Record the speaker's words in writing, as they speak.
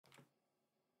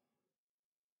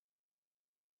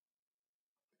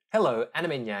Hello,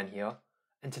 Anime Nyan here,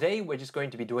 and today we're just going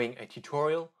to be doing a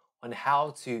tutorial on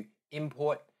how to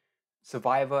import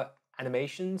survivor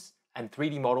animations and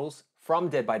 3D models from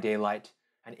Dead by Daylight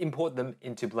and import them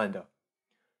into Blender.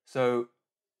 So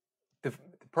the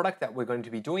product that we're going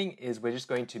to be doing is we're just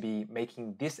going to be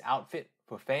making this outfit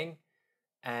for Fang,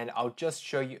 and I'll just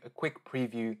show you a quick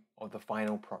preview of the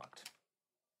final product.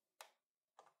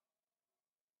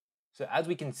 So as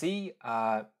we can see,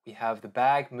 we have the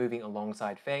bag moving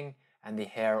alongside Fang and the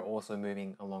hair also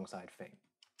moving alongside Fang.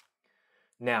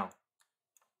 Now,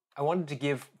 I wanted to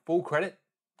give full credit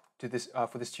to this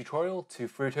for this tutorial to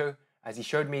Fruto, as he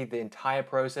showed me the entire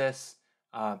process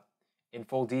in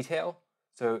full detail.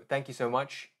 So thank you so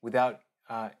much. Without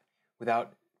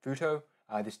Fruto,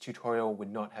 this tutorial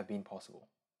would not have been possible.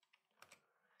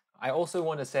 I also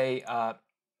want to say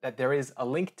that there is a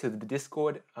link to the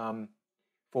Discord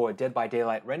for Dead by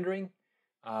Daylight rendering.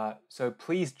 So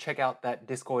please check out that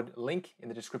Discord link in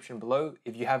the description below.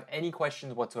 If you have any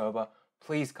questions whatsoever,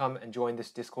 please come and join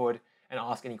this Discord and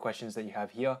ask any questions that you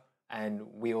have here, and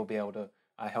we will be able to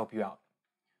help you out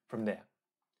from there.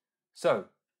 So,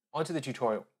 onto the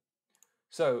tutorial.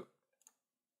 So,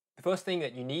 the first thing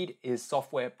that you need is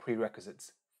software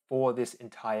prerequisites for this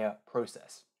entire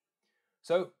process.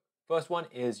 So, first one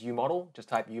is UModel. Just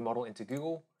type UModel into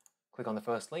Google, click on the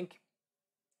first link,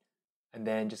 and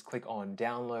then just click on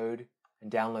download and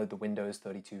download the Windows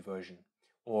 32 version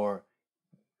or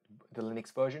the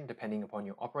Linux version depending upon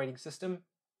your operating system.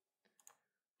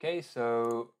 Okay,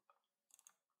 so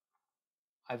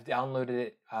I've downloaded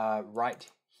it right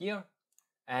here,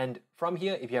 and from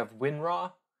here, if you have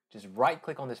WinRAR, just right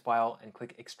click on this file and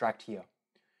click extract here.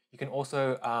 You can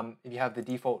also, if you have the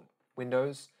default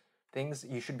Windows things,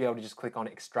 you should be able to just click on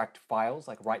extract files,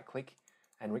 like right click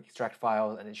and extract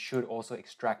files, and it should also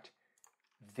extract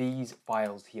these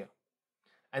files here.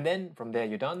 And then from there,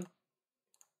 you're done.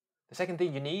 The second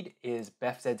thing you need is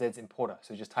BefZzz's importer.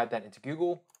 So just type that into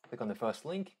Google, click on the first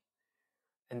link,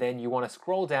 and then you want to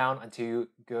scroll down until you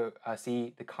go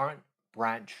see the current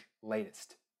branch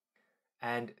latest.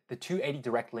 And the 280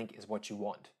 direct link is what you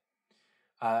want.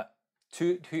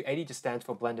 280 just stands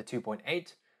for Blender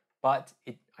 2.8, but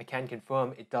I can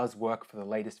confirm it does work for the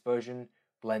latest version,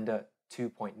 Blender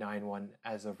 2.91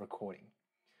 as of recording.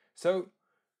 So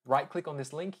right click on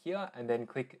this link here and then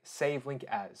click Save Link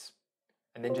As.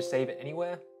 And then just save it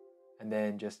anywhere and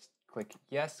then just click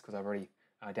yes, because I've already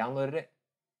downloaded it.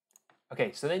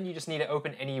 Okay, so then you just need to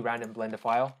open any random Blender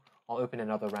file. I'll open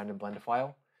another random Blender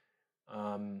file.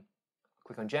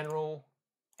 Click on General,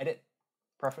 Edit,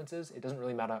 Preferences. It doesn't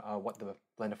really matter what the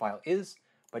Blender file is,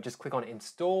 but just click on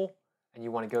Install, and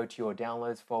you want to go to your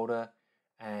Downloads folder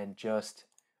and just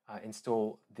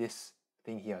install this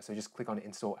thing here. So just click on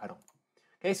Install Add-on.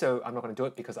 Okay, so I'm not going to do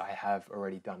it because I have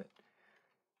already done it.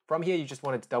 From here, you just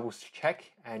wanted to double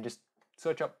check and just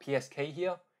search up PSK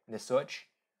here in the search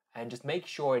and just make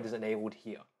sure it is enabled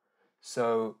here.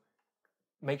 So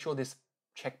make sure this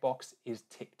checkbox is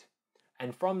ticked.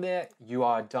 And from there, you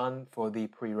are done for the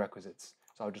prerequisites.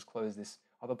 So I'll just close this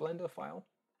other Blender file.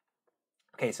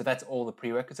 Okay, so that's all the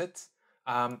prerequisites.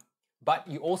 But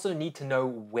you also need to know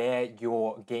where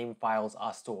your game files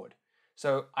are stored.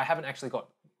 So I haven't actually got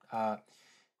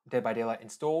Dead by Daylight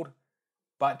installed,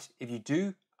 but if you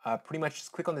do, pretty much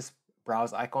just click on this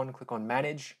browse icon, click on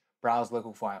Manage, Browse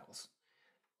Local Files.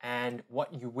 And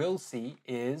what you will see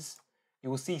is,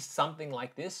 you will see something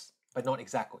like this, but not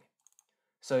exactly.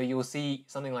 So you will see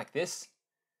something like this,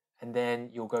 and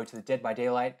then you'll go to the Dead by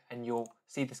Daylight, and you'll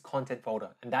see this content folder,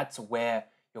 and that's where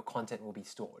your content will be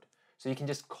stored. So you can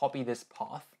just copy this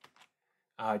path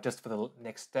just for the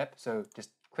next step. So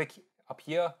just click up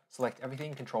here, select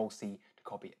everything, Control-C to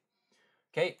copy it.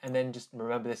 Okay, and then just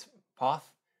remember this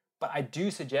path. But I do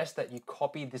suggest that you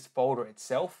copy this folder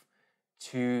itself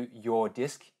to your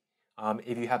disk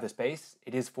if you have the space.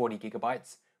 It is 40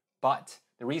 gigabytes, but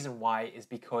the reason why is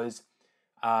because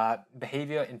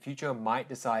Behavior in future might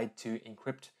decide to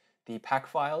encrypt the pack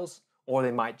files, or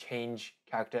they might change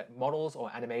character models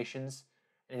or animations.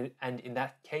 And in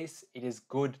that case, it is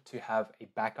good to have a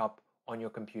backup on your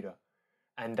computer.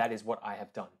 And that is what I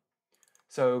have done.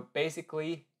 So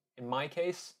basically, in my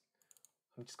case,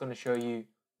 I'm just going to show you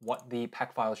what the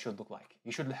pack files should look like.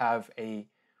 You should have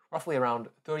roughly around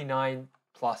 39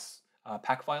 plus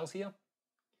pack files here,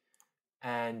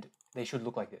 and they should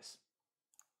look like this.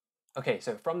 Okay,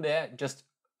 so from there, just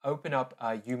open up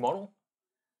UModel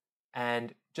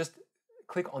and just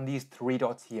click on these three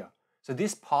dots here. So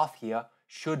this path here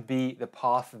should be the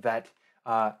path that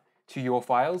to your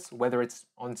files, whether it's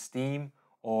on Steam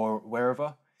or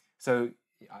wherever. So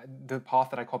the path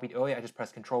that I copied earlier, I just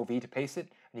press Control V to paste it,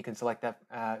 and you can select that,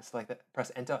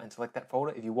 press Enter and select that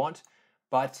folder if you want.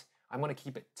 But I'm going to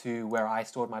keep it to where I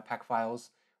stored my pack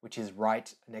files, which is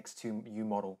right next to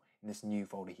UModel in this new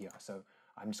folder here. So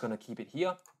I'm just going to keep it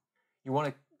here. You want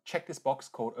to check this box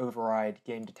called Override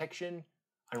Game Detection,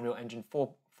 Unreal Engine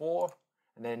 4.4,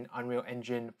 and then Unreal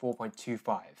Engine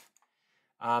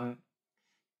 4.25.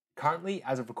 Currently,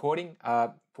 as of recording,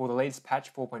 for the latest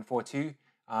patch 4.42,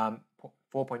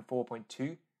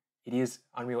 4.4.2, it is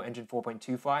Unreal Engine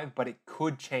 4.25, but it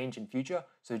could change in future.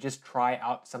 So just try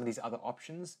out some of these other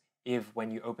options if when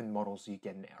you open models you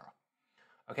get an error.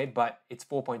 Okay, but it's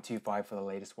 4.25 for the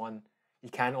latest one. You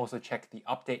can also check the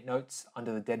update notes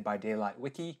under the Dead by Daylight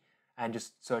wiki and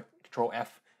just search Control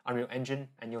F Unreal Engine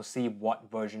and you'll see what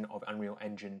version of Unreal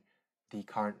Engine the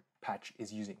current patch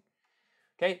is using.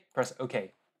 Okay, press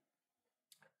OK.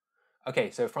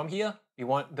 Okay, so from here, we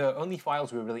want the only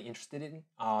files we're really interested in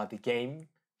are the game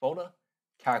folder,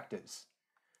 characters.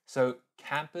 So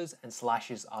campers and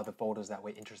slashes are the folders that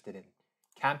we're interested in.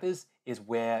 Campers is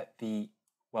where the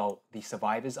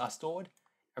survivors are stored,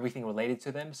 everything related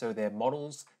to them, so their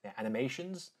models, their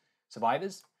animations,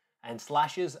 survivors, and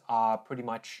slashes are pretty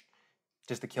much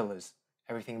just the killers.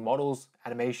 Everything models,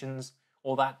 animations,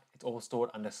 all that, it's all stored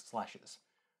under slashes,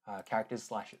 characters,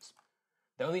 slashes.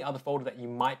 The only other folder that you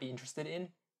might be interested in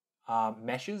are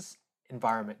meshes,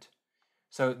 environment.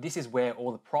 So this is where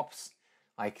all the props,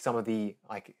 like some of the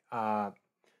the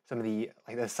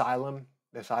asylum,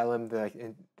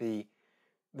 the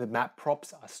map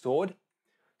props are stored.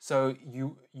 So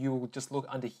you'll just look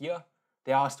under here.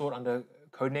 They are stored under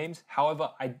code names.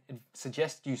 However, I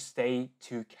suggest you stay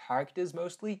to characters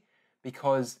mostly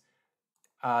because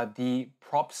the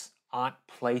props aren't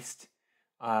placed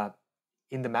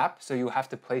in the map, so you have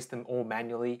to place them all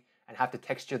manually and have to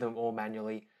texture them all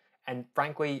manually. And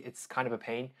frankly, it's kind of a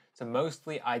pain. So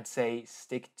mostly I'd say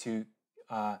stick to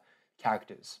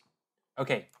characters.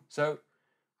 Okay, so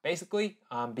basically,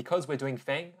 because we're doing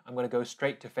Fang, I'm going to go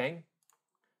straight to Fang.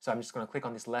 So I'm just going to click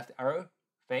on this left arrow,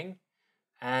 Fang,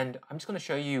 and I'm just going to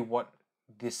show you what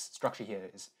this structure here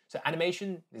is. So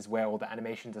animation is where all the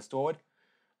animations are stored.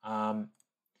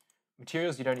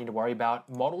 Materials you don't need to worry about.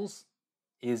 Models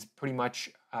is pretty much,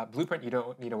 blueprint you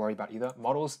don't need to worry about either.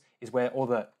 Models is where all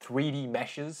the 3D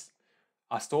meshes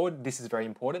are stored. This is very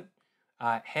important.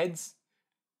 Heads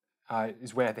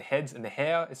is where the heads and the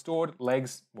hair is stored.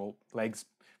 Legs, well, legs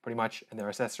pretty much, and their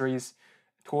accessories.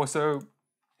 Torso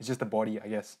is just the body, I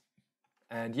guess.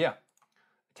 And yeah,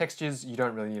 textures you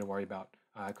don't really need to worry about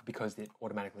because it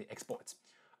automatically exports.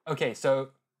 Okay, so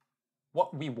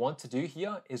what we want to do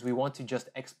here is we want to just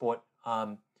export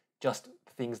just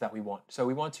the things that we want. So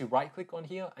we want to right click on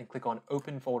here and click on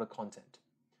Open Folder Content.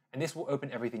 And this will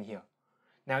open everything here.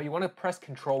 Now you want to press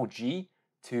Control G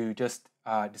to just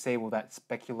disable that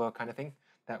specular kind of thing,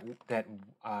 that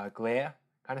glare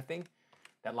kind of thing,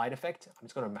 that light effect. I'm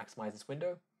just going to maximize this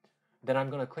window. Then I'm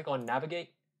going to click on Navigate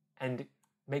and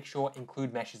make sure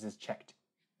Include Meshes is checked.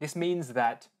 This means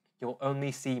that you'll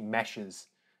only see meshes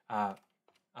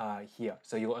here.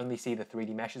 So you'll only see the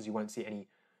 3D meshes. You won't see any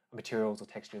materials or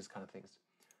textures kind of things.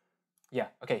 Yeah,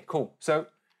 okay, cool. So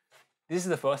this is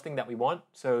the first thing that we want.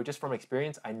 So just from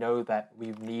experience, I know that we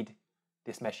need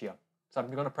this mesh here. So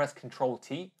I'm going to press Control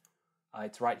T.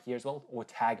 It's right here as well, or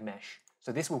Tag Mesh.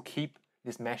 So this will keep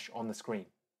this mesh on the screen.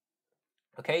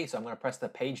 Okay, so I'm going to press the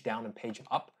page down and page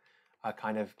up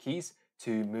kind of keys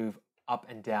to move up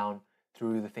and down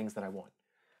through the things that I want.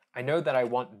 I know that I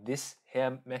want this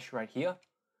hair mesh right here,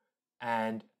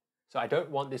 and so I don't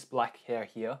want this black hair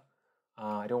here.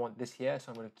 I don't want this here,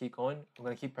 so I'm going to keep going. I'm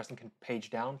going to keep pressing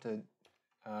page down to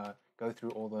go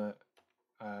through all the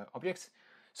objects.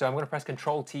 So I'm going to press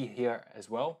Control T here as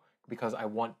well because I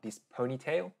want this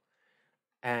ponytail.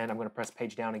 And I'm going to press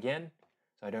page down again.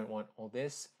 So I don't want all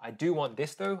this. I do want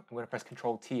this though. I'm going to press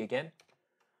Control T again.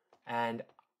 And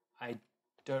I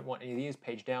don't want any of these.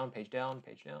 Page down, page down,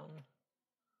 page down.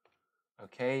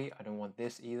 Okay, I don't want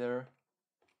this either.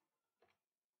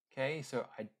 Okay, so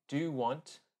I do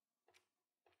want,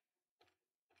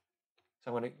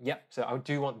 so I'm going to, yep, so I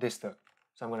do want this though.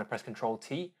 So I'm going to press Control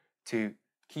T to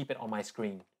keep it on my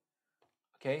screen.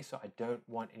 Okay, so I don't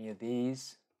want any of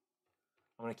these.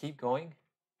 I'm going to keep going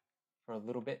for a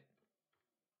little bit.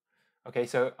 Okay,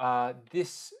 so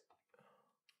this,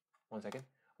 one second.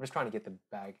 I'm just trying to get the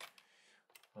bag.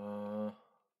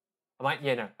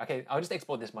 Okay, I'll just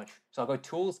export this much. So I'll go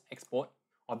Tools, Export,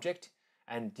 Object,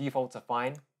 and defaults are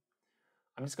fine.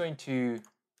 I'm just going to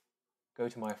go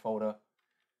to my folder,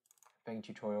 Fang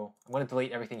tutorial. I'm going to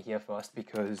delete everything here first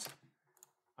because,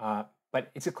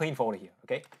 but it's a clean folder here,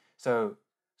 okay? So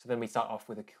So then we start off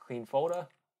with a clean folder,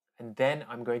 and then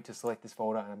I'm going to select this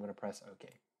folder and I'm going to press OK.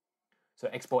 So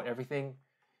export everything,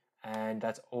 and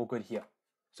that's all good here.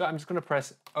 So I'm just going to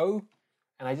press O,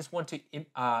 and I just want to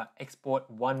export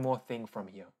one more thing from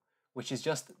here, which is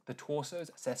just the torso's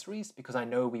accessories, because I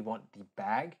know we want the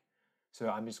bag. So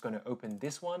I'm just going to open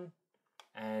this one,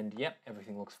 and yep,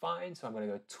 everything looks fine. So I'm going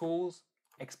to go Tools,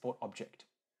 Export Object,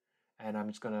 and I'm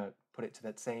just going to put it to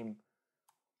that same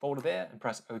folder there and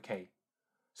press OK.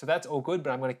 So that's all good,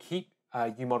 but I'm going to keep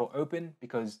UModel open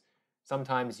because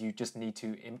sometimes you just need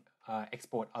to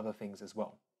export other things as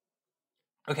well.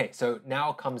 Okay, so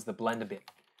now comes the Blender bit,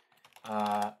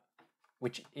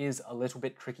 which is a little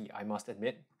bit tricky, I must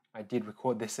admit. I did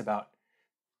record this about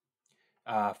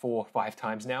 4 or 5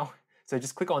 times now. So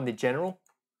just click on the General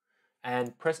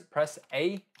and press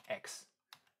A, X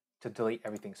to delete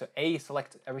everything. So A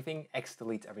selects everything, X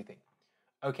deletes everything.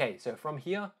 Okay, so from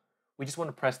here, we just want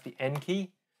to press the N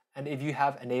key. And if you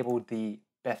have enabled the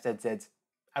BefZz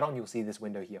add-on, you'll see this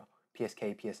window here,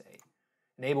 PSK, PSA.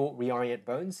 Enable Reorient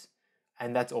Bones,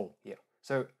 and that's all here.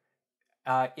 So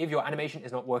if your animation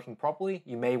is not working properly,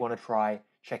 you may want to try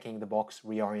checking the box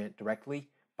Reorient directly.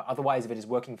 But otherwise, if it is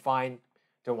working fine,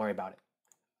 don't worry about it.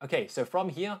 Okay, so from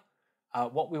here,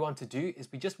 what we want to do is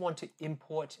we just want to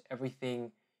import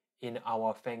everything in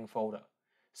our Feng folder.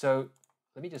 So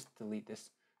let me just delete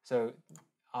this. So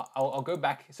I'll go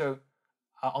back. So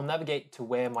I'll navigate to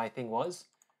where my thing was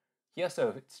here.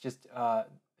 So it's just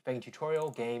Feng tutorial,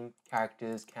 game,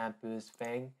 characters, campers,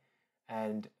 Feng,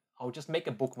 and I'll just make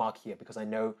a bookmark here because I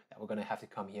know that we're going to have to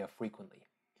come here frequently.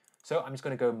 So I'm just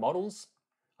going to go Models.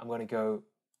 I'm going to go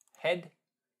Head,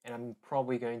 and I'm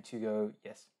probably going to go,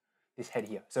 yes, this head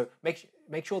here. So make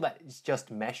sure that it's just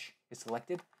Mesh is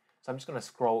selected. So I'm just going to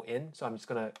scroll in. So I'm just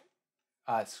going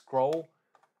to scroll.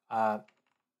 I'm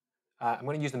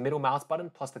going to use the middle mouse button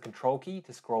plus the Control key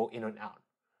to scroll in and out.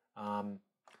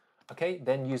 Okay,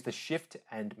 then use the Shift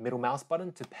and middle mouse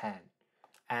button to pan.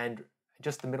 And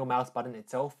just the middle mouse button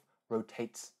itself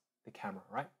rotates the camera,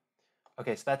 right?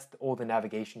 Okay, so that's all the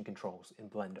navigation controls in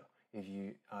Blender, if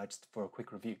you just for a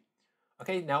quick review.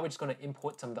 Okay, now we're just going to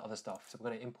import some of the other stuff. So we're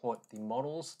going to import the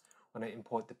models, we're going to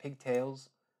import the pigtails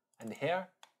and the hair.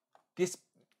 This,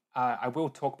 I will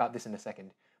talk about this in a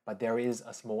second, but there is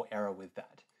a small error with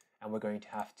that, and we're going to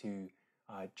have to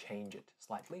change it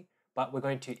slightly. But we're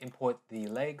going to import the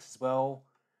legs as well.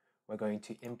 We're going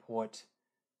to import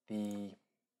the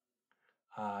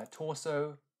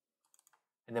torso,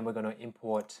 and then we're going to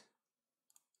import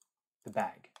the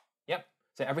bag. Yep,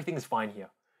 so everything is fine here.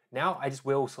 Now I just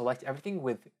will select everything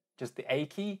with just the A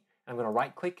key. I'm going to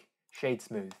right click, shade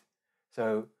smooth,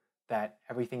 so that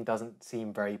everything doesn't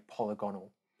seem very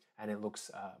polygonal and it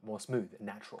looks more smooth and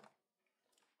natural.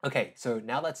 Okay, so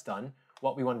now that's done,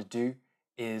 what we want to do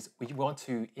is we want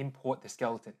to import the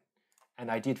skeleton.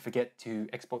 And I did forget to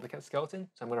export the skeleton,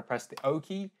 so I'm going to press the O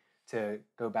key to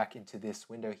go back into this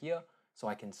window here so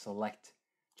I can select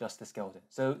just the skeleton.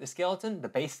 So the skeleton, the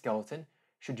base skeleton,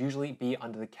 should usually be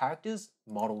under the characters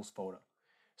models folder.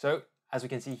 So as we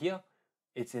can see here,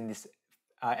 it's in this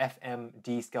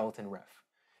FMD skeleton ref.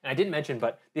 And I didn't mention,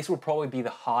 but this will probably be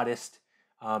the hardest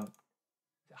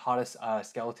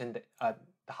skeleton, the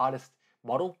hardest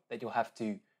model that you'll have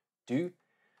to do,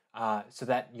 so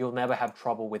that you'll never have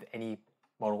trouble with any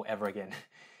model ever again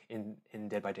in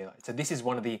Dead by Daylight. So this is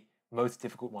one of the most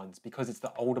difficult ones because it's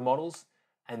the older models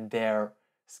and their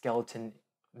skeletons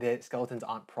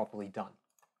aren't properly done.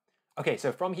 Okay,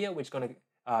 so from here, we're just going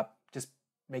to just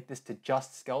make this to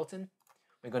just skeleton.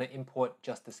 We're going to import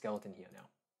just the skeleton here now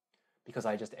because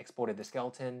I just exported the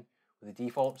skeleton with the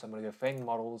default. So I'm going to go Feng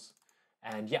models,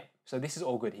 and yeah, so this is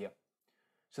all good here.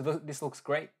 So this looks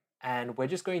great, and we're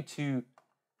just going to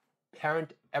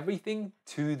parent everything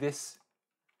to this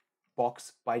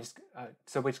box by just,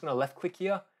 so we're just going to left click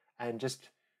here and just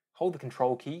hold the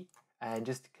Control key and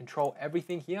just control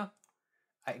everything here,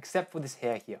 except for this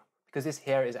hair here, because this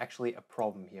hair is actually a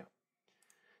problem here.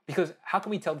 Because how can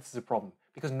we tell this is a problem?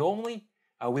 Because normally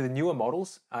with the newer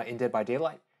models in Dead by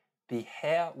Daylight, the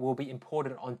hair will be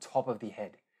imported on top of the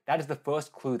head. That is the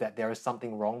first clue that there is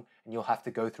something wrong, and you'll have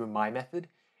to go through my method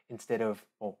instead of,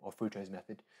 or Futo's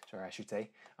method, sorry, I should say,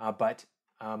 but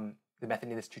the method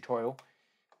in this tutorial.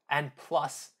 And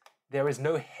plus, there is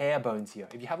no hair bones here.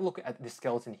 If you have a look at the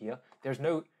skeleton here, there's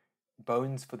no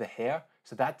bones for the hair,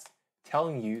 so that's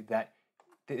telling you that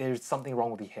there's something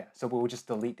wrong with the hair. So we'll just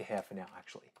delete the hair for now,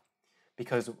 actually,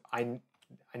 because I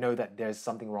know that there's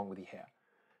something wrong with the hair.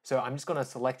 So I'm just going to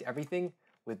select everything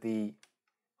with the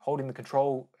holding the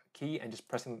Control key and just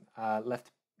pressing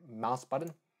left mouse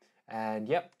button, and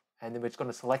yep, and then we're just going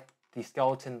to select the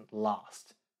skeleton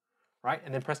last. right?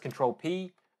 And then press Control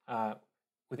P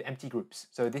with empty groups.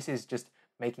 So this is just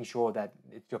making sure that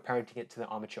you're parenting it to the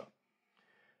armature.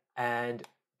 And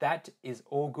that is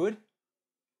all good.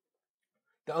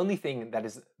 The only thing that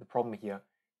is the problem here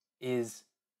is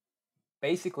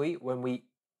basically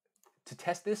to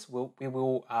test this, we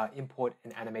will import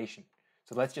an animation.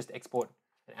 So let's just export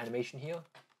an animation here.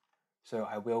 So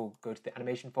I will go to the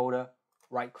animation folder,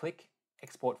 right click,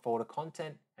 export folder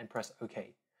content, and press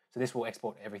OK. So this will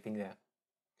export everything there.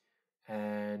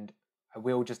 And I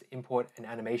will just import an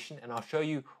animation, and I'll show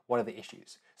you what are the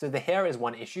issues. So the hair is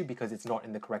one issue because it's not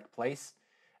in the correct place,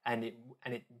 and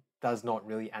it does not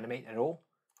really animate at all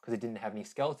because it didn't have any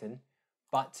skeleton.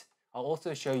 But I'll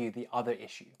also show you the other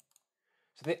issue.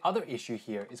 So the other issue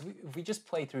here is if we just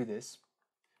play through this,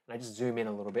 and I just zoom in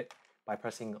a little bit by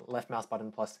pressing left mouse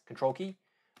button plus control key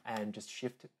and just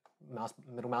shift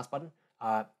middle mouse button,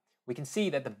 we can see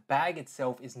that the bag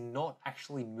itself is not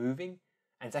actually moving,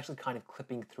 and it's actually kind of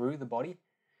clipping through the body.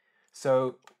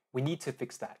 So we need to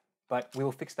fix that, but we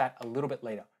will fix that a little bit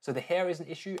later. So the hair is an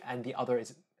issue, and the other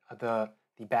is the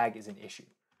bag is an issue.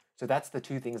 So that's the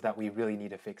two things that we really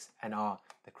need to fix and are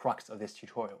the crux of this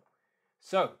tutorial.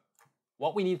 So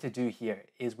what we need to do here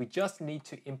is we just need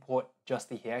to import just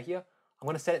the hair here. I'm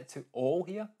going to set it to all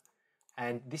here,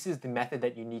 and this is the method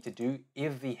that you need to do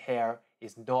if the hair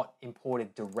is not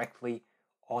imported directly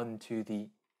onto the,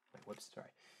 whoops, sorry,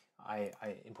 I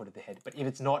imported the head, but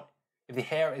if the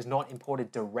hair is not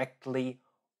imported directly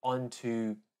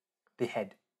onto the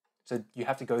head, so you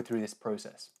have to go through this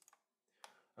process.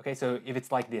 Okay, so if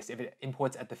it's like this, if it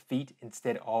imports at the feet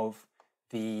instead of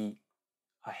the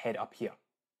head up here.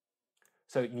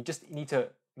 So you just need to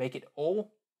make it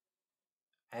all,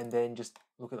 and then just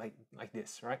look at like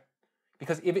this, right?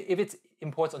 Because if it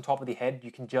imports on top of the head,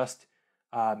 you can just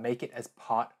make it as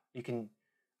part, you can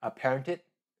parent it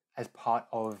as part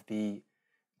of the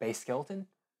base skeleton.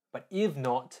 But if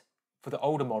not, for the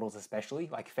older models especially,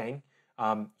 like Fang,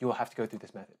 you'll have to go through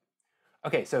this method.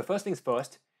 Okay, so first things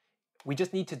first, we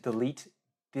just need to delete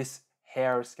this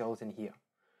hair skeleton here.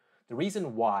 The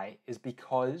reason why is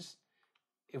because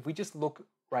if we just look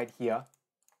right here,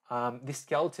 this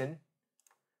skeleton,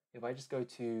 if I just go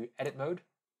to edit mode,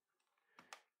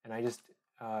 and I just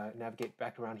navigate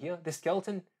back around here, this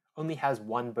skeleton only has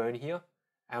one bone here,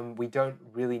 and we don't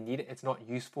really need it. It's not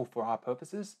useful for our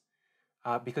purposes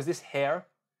because this hair,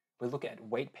 we look at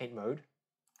weight paint mode.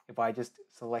 If I just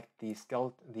select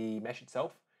the mesh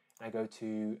itself, and I go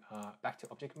to back to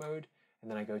object mode, and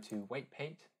then I go to weight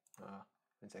paint.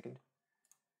 1 second.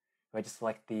 If I just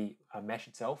select the mesh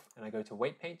itself, and I go to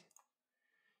weight paint,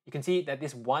 you can see that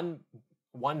this one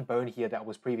bone here that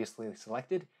was previously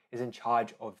selected is in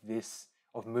charge of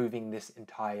moving this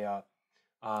entire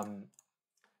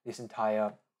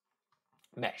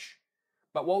mesh.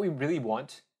 But what we really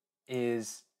want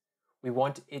is we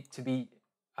want it to be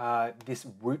this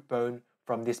root bone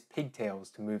from this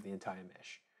pigtails to move the entire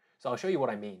mesh. So I'll show you what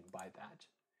I mean by that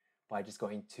by just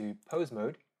going to pose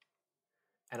mode,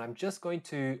 and I'm just going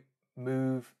to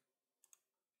move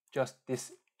just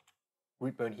this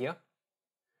root bone here.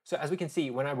 So as we can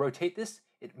see, when I rotate this,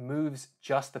 it moves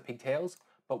just the pigtails,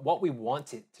 but what we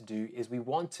want it to do is we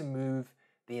want to move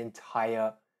the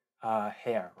entire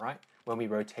hair, right? When we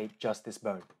rotate just this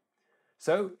bone.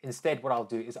 So instead what I'll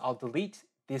do is I'll delete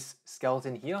this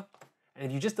skeleton here, and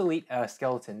if you just delete a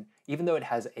skeleton, even though it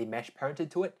has a mesh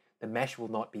parented to it, the mesh will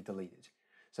not be deleted.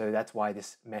 So that's why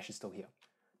this mesh is still here.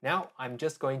 Now I'm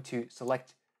just going to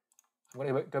select, I'm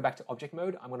going to go back to object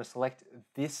mode, I'm going to select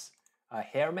this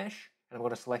hair mesh, and I'm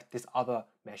going to select this other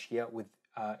mesh here with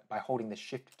by holding the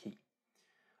shift key.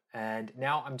 And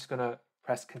now I'm just going to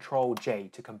press Control J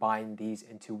to combine these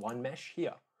into one mesh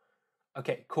here.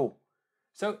 Okay, cool.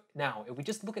 So now if we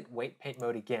just look at weight paint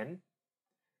mode again,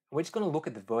 we're just going to look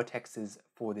at the vertexes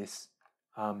for this,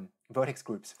 vertex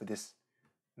groups for this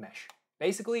mesh.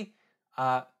 Basically,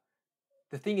 the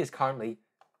thing is currently,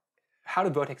 how do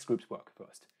vertex groups work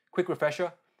first? Quick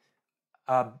refresher,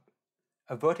 a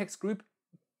vertex group,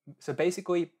 so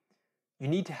basically you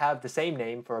need to have the same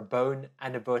name for a bone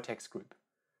and a vertex group.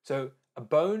 So a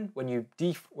bone, when you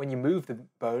move the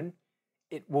bone,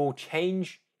 it will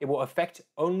affect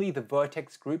only the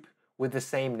vertex group with the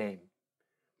same name,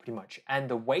 pretty much. And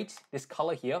the weight, this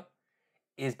color here,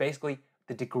 is basically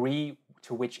the degree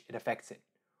to which it affects it.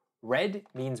 Red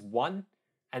means 1,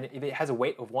 and if it has a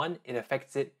weight of 1, it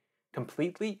affects it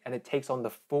completely, and it takes on the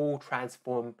full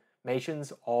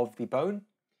transformations of the bone.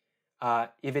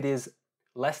 If it is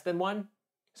less than 1,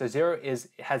 so 0 it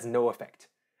has no effect.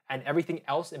 And everything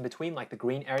else in between, like the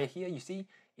green area here you see,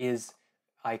 is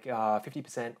like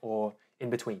 50% or in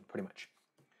between, pretty much.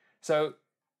 So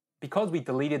because we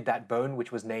deleted that bone,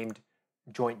 which was named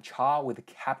joint char with a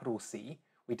capital C,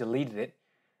 we deleted it.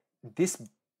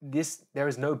 There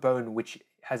is no bone which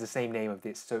has the same name of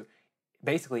this. So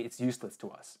basically it's useless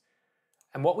to us.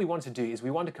 And what we want to do is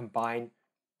we want to combine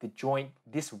the joint,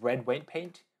 this red weight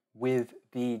paint, with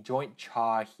the joint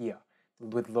char here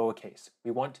with lowercase.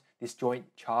 We want this joint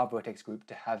char vertex group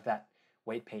to have that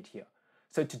weight paint here.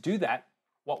 So to do that,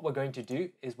 what we're going to do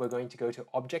is we're going to go to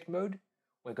object mode.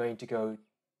 We're going to go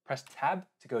press tab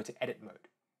to go to edit mode.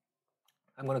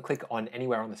 I'm going to click on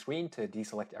anywhere on the screen to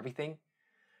deselect everything.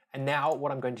 And now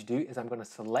what I'm going to do is I'm going to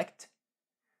select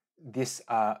this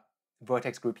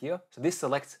vertex group here. So this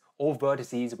selects all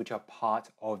vertices which are part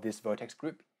of this vertex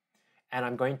group. And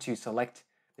I'm going to select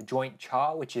the joint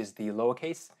char, which is the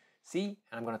lowercase c,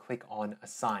 and I'm going to click on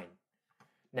assign.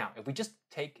 Now, if we just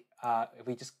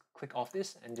click off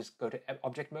this and just go to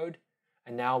object mode,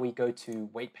 and now we go to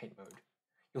weight paint mode,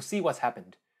 you'll see what's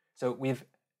happened. So we've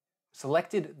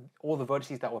selected all the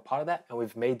vertices that were part of that, and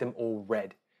we've made them all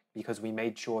red because we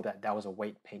made sure that that was a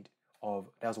weight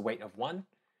of 1.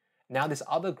 Now this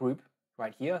other group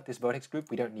right here, this vertex group,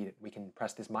 we don't need it. We can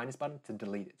press this minus button to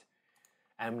delete it.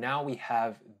 And now we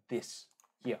have this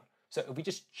here. So if we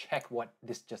just check what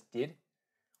this just did,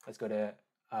 let's go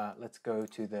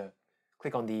to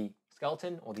click on the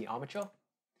skeleton or the armature,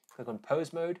 click on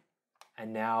pose mode,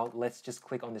 and now let's just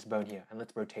click on this bone here and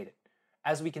let's rotate it.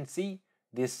 As we can see,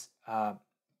 this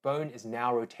bone is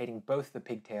now rotating both the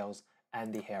pigtails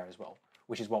and the hair as well,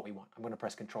 which is what we want. I'm going to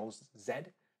press Ctrl Z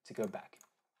to go back.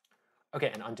 Okay,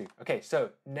 and undo. Okay,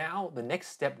 so now the next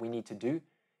step we need to do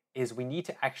is we need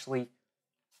to actually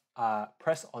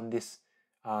press on this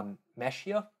mesh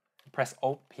here, press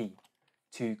Alt P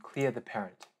to clear the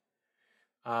parent.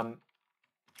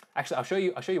 Actually, I'll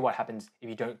show you what happens if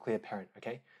you don't clear parent.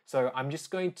 Okay, so I'm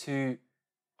going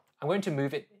to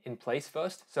move it in place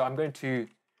first. So I'm going to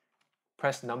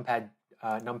press numpad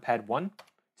 1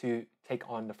 to take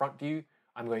on the front view.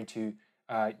 I'm going to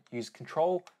use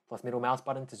Control plus middle mouse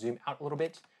button to zoom out a little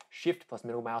bit, Shift plus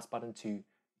middle mouse button to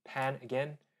pan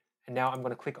again, and now I'm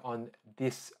going to click on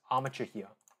this armature here,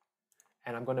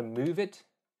 and I'm going to move it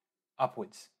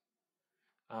upwards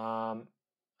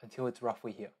until it's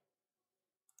roughly here.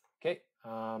 Okay.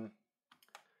 Now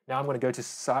I'm going to go to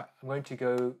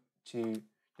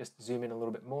just zoom in a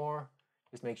little bit more.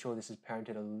 Just make sure this is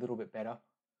parented a little bit better.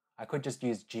 I could just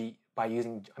use G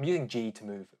I'm using G to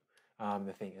move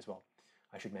the thing as well,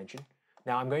 I should mention.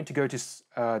 Now I'm going to go to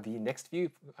the next view.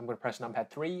 I'm going to press numpad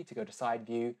 3 to go to side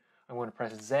view. I'm going to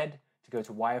press Z to go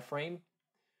to wireframe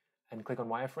and click on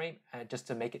wireframe, and just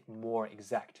to make it more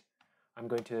exact. I'm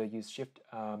going to use Shift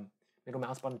middle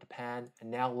mouse button to pan, and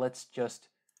now let's just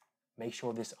make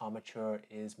sure this armature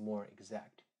is more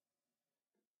exact.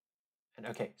 And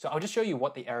okay, so I'll just show you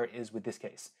what the error is with this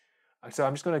case. So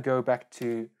I'm just going to go back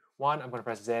to 1. I'm going to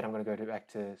press Z. I'm going to go back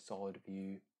to solid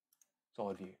view.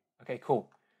 Okay, cool.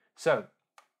 So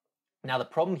now the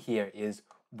problem here is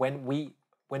when we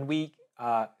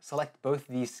select both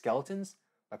these skeletons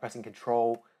by pressing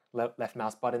Control left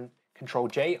mouse button, Control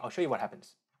J, I'll show you what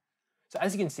happens. So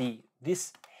as you can see,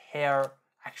 this hair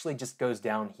actually just goes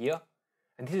down here,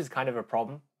 and this is kind of a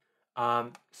problem.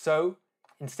 So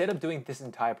instead of doing this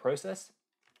entire process,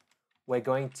 we're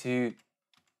going to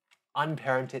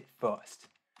unparent it first.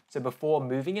 So before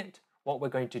moving it, what we're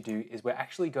going to do is we're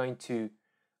actually going to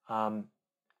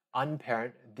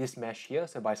unparent this mesh here.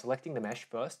 So by selecting the mesh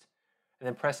first, and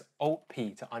then press Alt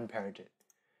P to unparent it.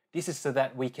 This is so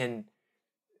that we can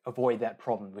avoid that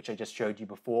problem, which I just showed you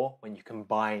before when you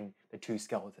combine the two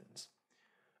skeletons.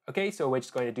 Okay, so we're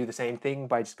just going to do the same thing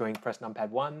by just press numpad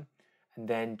 1, and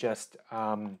then just,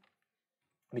 let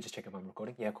me just check if I'm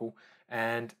recording. Yeah, cool.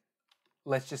 And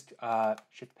let's just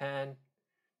shift pan,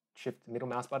 shift middle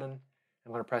mouse button.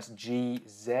 I'm going to press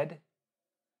GZ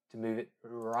to move it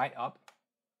right up.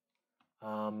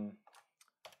 1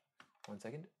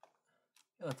 second.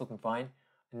 Yeah, that's looking fine.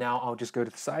 Now I'll just go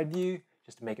to the side view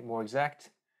just to make it more exact.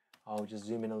 I'll just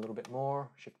zoom in a little bit more,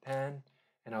 shift pan,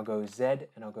 and I'll go Z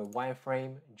and I'll go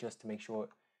wireframe just to make sure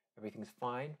everything's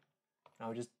fine. And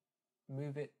I'll just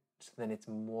move it so then it's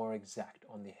more exact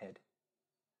on the head.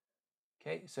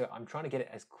 Okay, so I'm trying to get it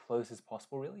as close as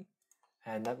possible really,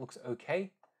 and that looks okay.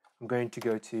 I'm going to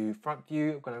go to front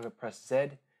view, I'm going to press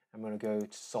Z, I'm going to go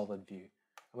to solid view.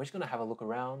 And we're just going to have a look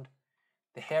around.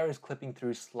 The hair is clipping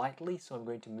through slightly, so I'm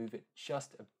going to move it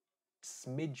just a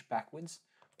smidge backwards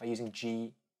by using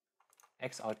GX.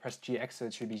 I'll press GX, so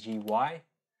it should be GY.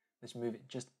 Let's move it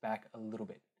just back a little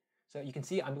bit. So you can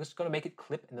see I'm just going to make it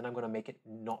clip, and then I'm going to make it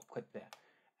not clip there.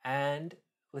 And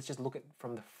let's just look at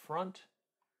from the front.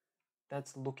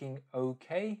 That's looking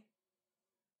okay.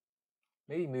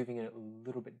 maybe moving it a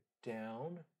little bit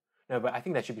down. No, but I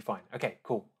think that should be fine. Okay,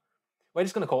 cool. We're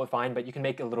just going to call it fine, but you can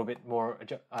make a little bit more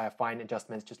fine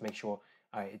adjustments, just make sure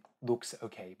it looks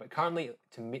okay. But currently,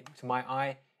 to my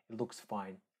eye, it looks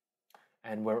fine.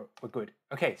 And we're good.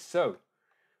 Okay, so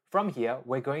from here,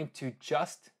 we're going to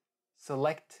just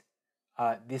select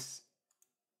this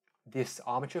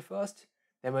armature first.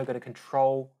 Then we're going to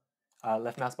control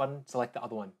left mouse button, select the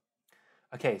other one.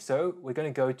 Okay, so we're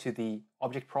going to go to the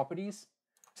object properties.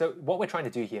 So what we're trying to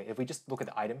do here, if we just look at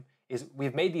the item, is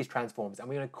we've made these transforms and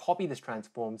we're going to copy these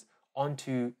transforms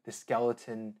onto the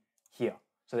skeleton here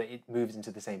so that it moves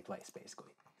into the same place,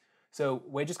 basically. So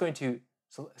we're just going to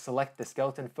select the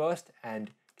skeleton first and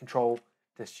control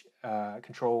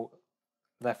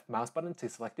left mouse button to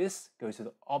select this, go to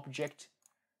the object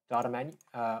data menu,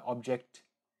 object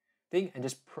thing, and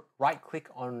just right click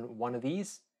on one of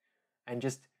these and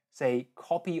just say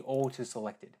copy all to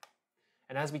selected.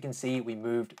 And as we can see, we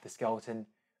moved the skeleton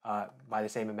by the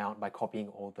same amount by copying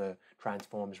all the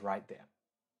transforms right there.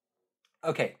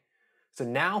 Okay, so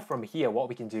now from here, what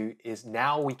we can do is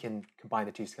now we can combine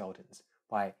the two skeletons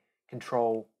by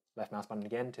control left mouse button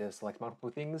again to select multiple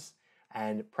things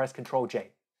and press Control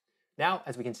J. Now,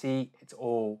 as we can see, it's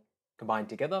all combined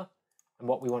together. And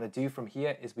what we want to do from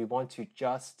here is we want to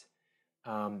just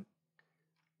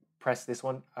press this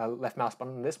one, left mouse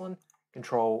button on this one,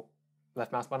 control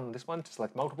left mouse button on this one to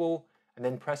select multiple, and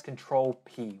then press Control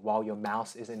P while your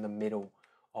mouse is in the middle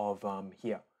of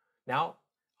here. Now,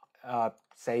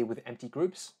 say with empty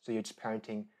groups, so you're just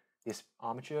parenting this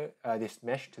armature, this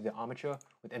mesh to the armature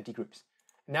with empty groups.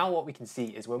 Now what we can see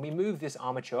is when we move this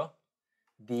armature,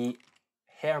 the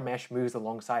hair mesh moves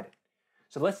alongside it.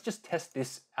 So let's just test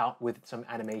this out with some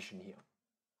animation here.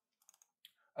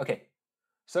 Okay,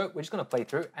 so we're just going to play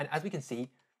through, and as we can see,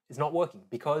 it's not working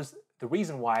because the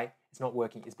reason why it's not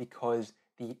working is because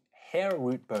the hair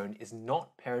root bone is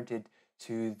not parented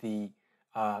to the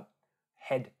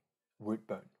head root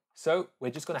bone. So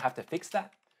we're just going to have to fix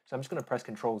that. So I'm just going to press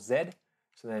Control Z.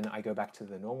 So then I go back to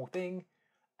the normal thing,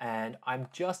 and I'm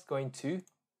just going to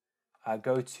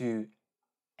go to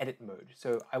edit mode.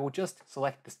 So I will just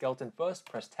select the skeleton first,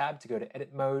 press Tab to go to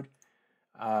edit mode,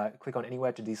 click on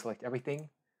anywhere to deselect everything.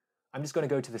 I'm just going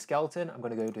to go to the skeleton. I'm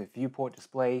going to go to viewport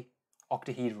display,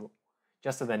 octahedral,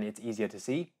 just so then it's easier to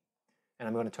see. And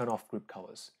I'm going to turn off group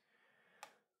colors.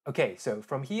 Okay, so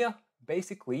from here,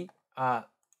 basically,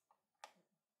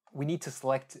 we need to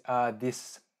select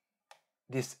this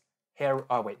hair.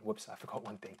 Oh wait, whoops! I forgot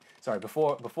one thing. Sorry.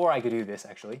 Before I do this,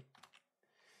 actually,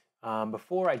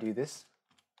 before I do this,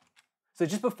 so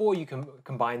just before you can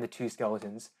combine the two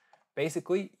skeletons,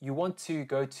 basically you want to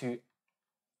go to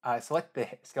select the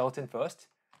skeleton first,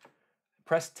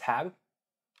 press Tab,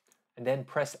 and then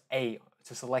press A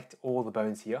to select all the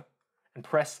bones here, and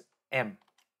press M.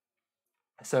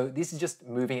 So this is just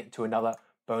moving it to another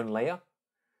bone layer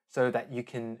so that you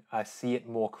can see it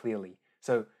more clearly.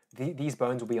 So these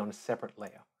bones will be on a separate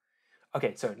layer.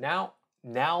 Okay, so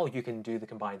now you can do the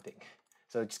combine thing.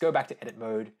 So just go back to edit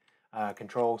mode,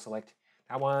 Control, select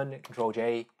that one, Control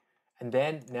J, and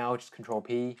then now just Control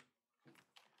P,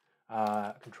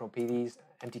 these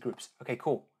empty groups. Okay,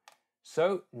 cool.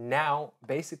 So now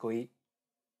basically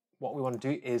what we want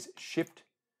to do is shift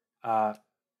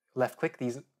left click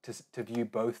these to view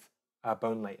both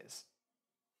bone layers.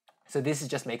 So this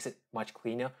just makes it much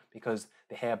cleaner because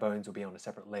the hair bones will be on a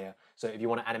separate layer. So if you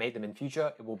want to animate them in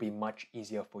future, it will be much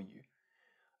easier for you.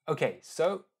 Okay,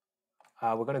 so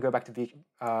we're going to go back to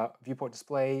viewport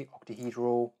display,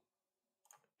 octahedral,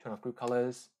 turn off group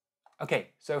colors. Okay,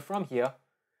 so from here,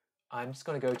 I'm just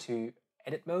going to go to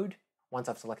edit mode. Once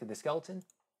I've selected the skeleton,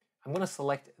 I'm going to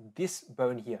select this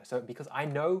bone here. So because I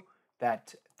know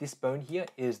that this bone here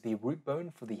is the root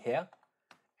bone for the hair,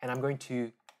 and I'm going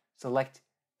to select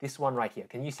this one right here.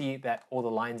 Can you see that all the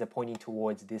lines are pointing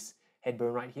towards this head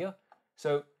bone right here?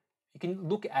 So you can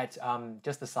look at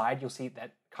just the side. You'll see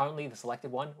that currently the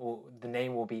selected one, or the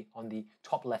name will be on the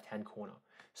top left-hand corner.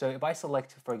 So if I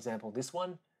select, for example, this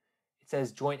one, it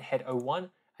says joint head 01,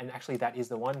 and actually that is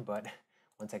the one, but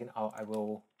one second, I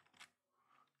will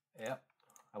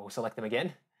select them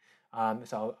again.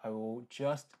 So I will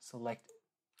just select,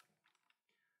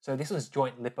 so this was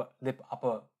joint lip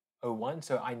upper 01,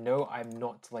 so I know I'm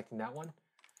not selecting that one.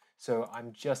 So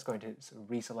I'm just going to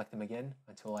reselect them again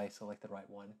until I select the right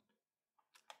one.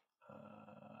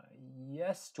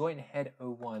 Yes, joint head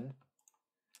 01.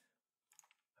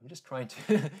 I'm just trying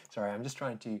to, sorry, I'm just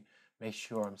trying to make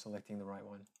sure I'm selecting the right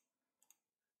one.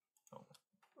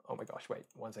 Oh my gosh, wait,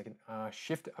 one second.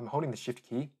 Shift, I'm holding the shift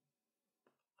key.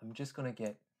 I'm just gonna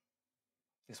get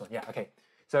this one, yeah, okay.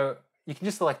 So you can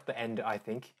just select the end, I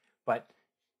think, but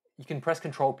you can press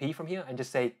Control P from here and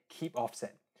just say keep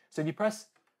offset. So if you press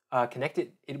connect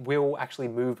it, it will actually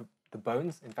move the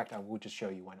bones. In fact, I will just show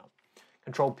you, why not.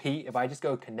 Control P, if I just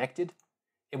go connected,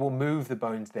 it will move the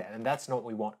bones there, and that's not what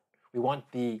we want. We want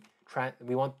the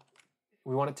we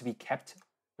want it to be kept.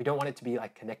 We don't want it to be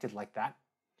like connected like that.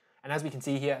 And as we can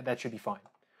see here, that should be fine.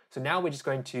 So now we're just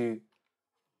going to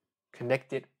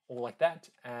connect it all like that,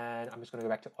 and I'm just going to go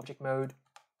back to object mode.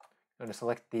 I'm going to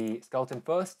select the skeleton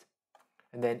first,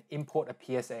 and then import a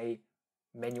PSA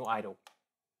manual idle.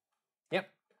 Yep.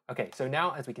 Okay, so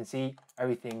now as we can see,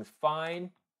 everything's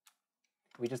fine.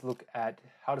 We just look at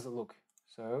how does it look.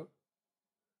 So,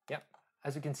 yep,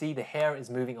 as you can see, the hair is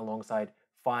moving alongside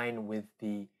fine with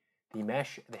the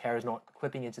mesh. The hair is not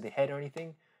clipping into the head or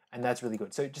anything, and that's really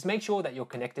good. So just make sure that you're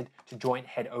connected to joint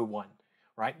head 01,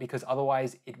 right? Because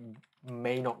otherwise it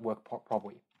may not work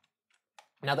properly.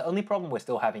 Now the only problem we're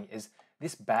still having is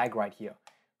this bag right here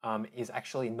is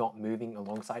actually not moving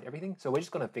alongside everything. So we're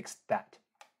just going to fix that.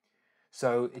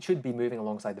 So it should be moving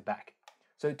alongside the back.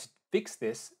 So to fix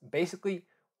this, basically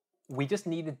we just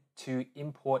needed to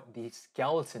import the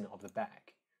skeleton of the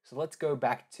bag. So let's go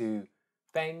back to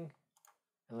Fang,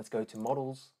 and let's go to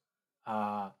models,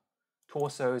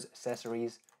 torsos,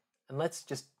 accessories, and let's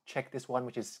just check this one,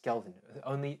 which is skeleton,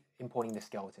 only importing the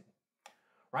skeleton.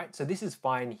 Right, so this is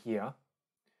fine here.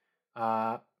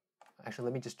 Actually,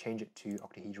 let me just change it to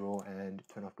octahedral and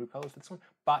turn off group colors for this one.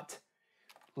 But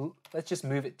let's just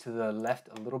move it to the left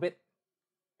a little bit.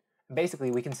 And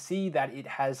basically, we can see that it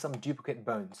has some duplicate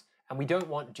bones. And we don't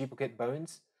want duplicate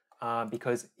bones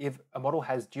because if a model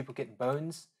has duplicate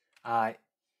bones,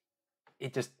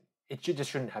 it just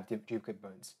shouldn't have duplicate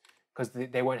bones because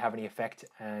they won't have any effect.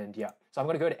 And yeah, so I'm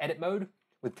going to go to edit mode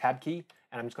with tab key,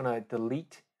 and I'm just going to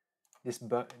delete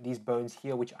these bones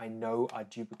here, which I know are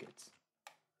duplicates.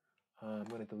 I'm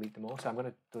going to delete them all. So I'm going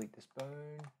to delete this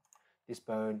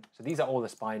bone. So these are all the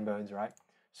spine bones, right?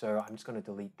 So I'm just going to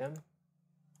delete them.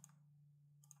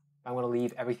 I'm going to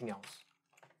leave everything else.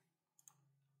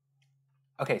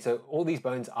 Okay, so all these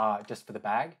bones are just for the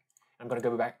bag. I'm going to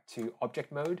go back to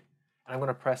object mode, and I'm going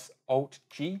to press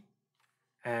Alt-G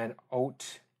and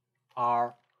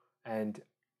Alt-R, and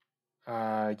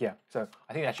yeah, so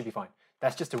I think that should be fine.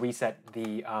 That's just to reset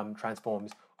the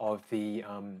transforms of the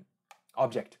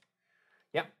object.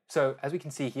 Yeah, so as we can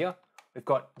see here, we've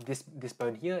got this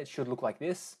bone here. It should look like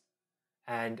this,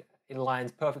 and it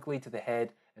aligns perfectly to the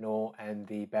head and all, and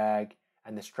the bag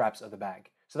and the straps of the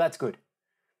bag. So that's good.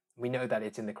 We know that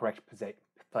it's in the correct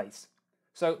place.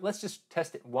 So let's just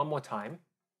test it one more time.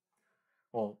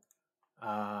 Well,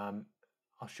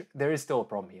 there is still a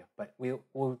problem here, but we'll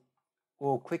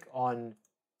click on.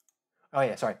 Oh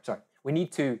yeah, sorry. We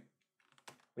need to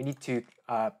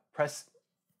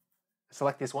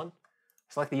select this one,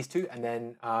 select these two, and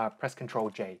then press Control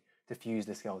J to fuse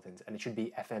the skeletons, and it should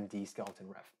be FMD skeleton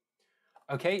ref.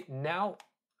 Okay, now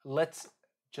let's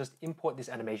just import this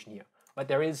animation here, but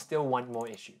there is still one more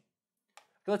issue.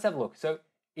 Okay, let's have a look. So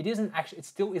it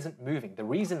still isn't moving. The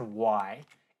reason why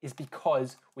is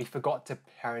because we forgot to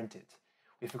parent it.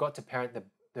 We forgot to parent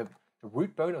the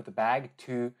root bone of the bag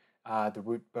to the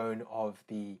root bone of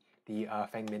the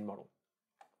Fang Min model.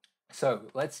 So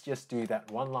let's just do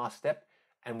that one last step,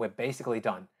 and we're basically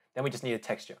done. Then we just need a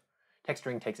texture.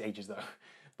 Texturing takes ages though.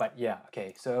 But yeah,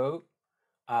 okay, so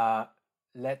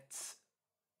let's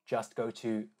just go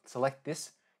to select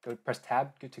this, press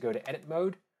tab to go to edit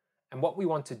mode. And what we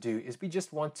want to do is we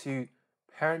just want to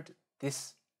parent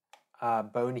this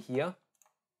bone here.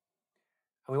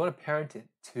 And we want to parent it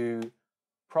to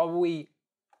probably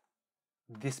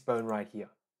this bone right here,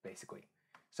 basically.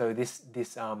 So the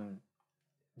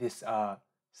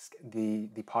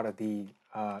part of the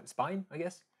spine, I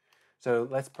guess. So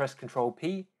let's press Control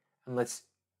P, and let's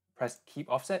press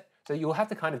keep offset. So you'll have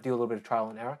to kind of do a little bit of trial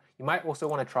and error. You might also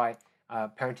want to try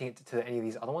parenting it to any of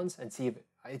these other ones and see if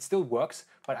it still works,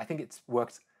 but I think it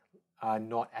works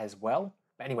not as well.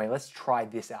 But anyway, let's try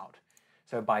this out.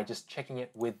 So by just checking it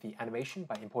with the animation,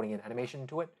 by importing an animation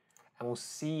into it, and we'll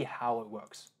see how it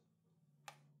works.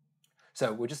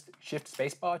 So we'll just shift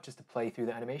spacebar just to play through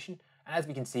the animation. And as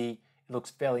we can see, it looks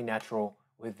fairly natural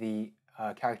with the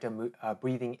character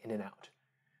breathing in and out,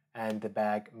 and the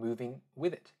bag moving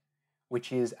with it,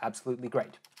 which is absolutely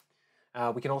great.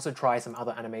 We can also try some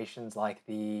other animations like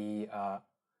the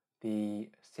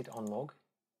sit on log,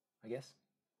 I guess.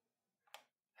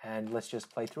 And let's just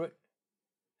play through it.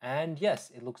 And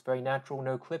yes, it looks very natural,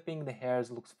 no clipping, the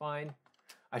hairs looks fine.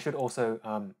 I should also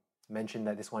mention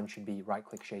that this one should be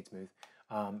right-click shade smooth.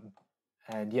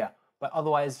 And yeah, but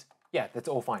otherwise, yeah, that's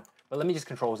all fine. But let me just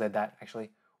Control Z that,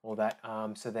 actually, all that,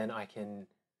 so then I can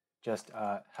just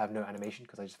have no animation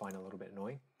because I just find it a little bit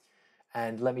annoying.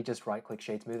 And let me just right click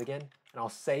Shade Smooth again, and I'll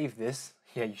save this.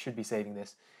 Yeah, you should be saving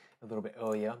this a little bit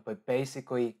earlier, but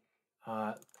basically,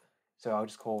 so I'll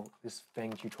just call this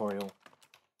Feng tutorial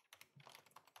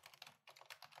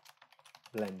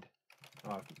blend,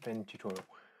 Feng tutorial.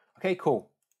 Okay, cool.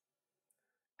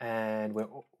 And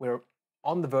we're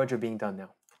on the verge of being done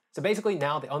now. So basically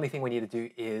now the only thing we need to do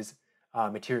is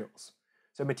materials.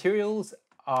 So materials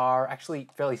are actually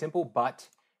fairly simple, but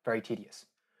very tedious.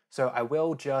 So I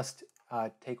will just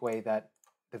take away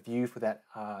the view for that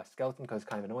skeleton because it's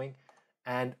kind of annoying.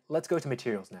 And let's go to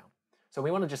materials now. So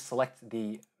we want to just select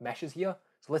the meshes here.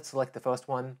 So let's select the first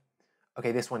one.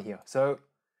 Okay, this one here. So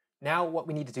now what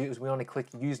we need to do is we want to click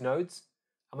Use Nodes,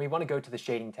 and we want to go to the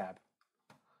Shading tab.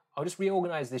 I'll just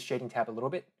reorganize this Shading tab a little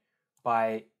bit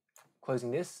by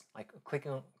closing this, like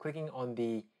clicking on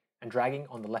the and dragging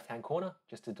on the left-hand corner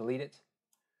just to delete it.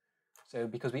 So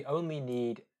because we only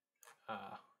need,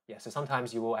 yeah, so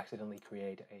sometimes you will accidentally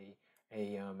create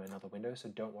another window, so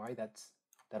don't worry, that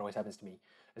always happens to me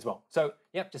as well. So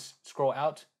yep, just scroll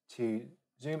out to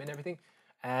zoom and everything.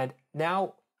 And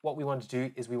now what we want to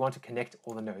do is we want to connect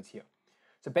all the nodes here.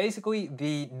 So basically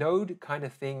the node kind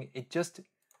of thing,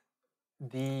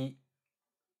 the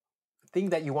thing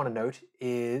that you want to note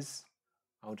is,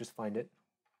 I'll just find it.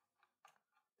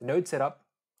 The node setup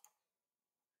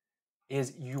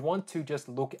is you want to just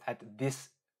look at this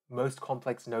most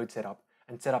complex node setup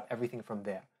and set up everything from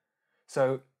there.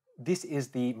 So this is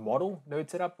the model node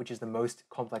setup, which is the most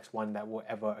complex one that will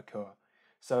ever occur.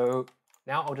 So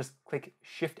now I'll just click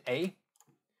Shift A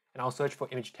and I'll search for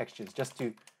image textures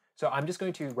so I'm just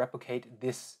going to replicate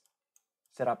this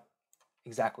setup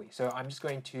exactly. So I'm just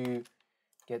going to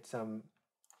get some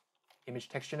image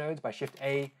texture nodes by Shift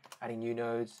A, adding new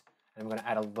nodes, and I'm going to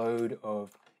add a load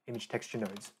of image texture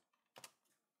nodes.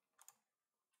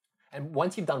 And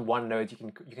once you've done one node,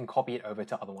 you can copy it over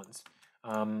to other ones.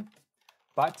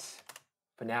 But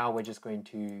for now, we're just going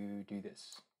to do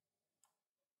this.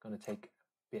 Going to take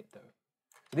a bit though.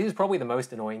 So this is probably the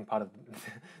most annoying part of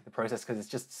the process because it's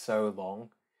just so long.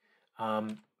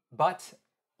 But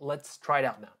let's try it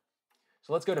out now.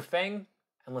 So let's go to Feng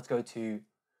and let's go to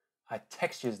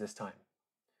textures this time.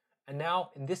 And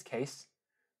now in this case,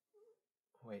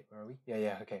 wait, where are we?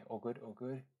 Yeah, okay, all good, all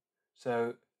good.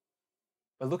 So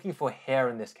we're looking for hair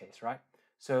in this case, right?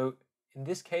 So in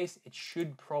this case, it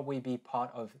should probably be part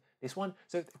of this one.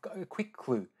 So a quick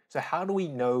clue. So how do we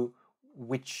know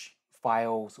which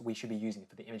files we should be using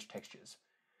for the image textures?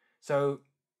 So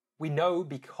we know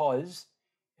because,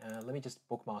 let me just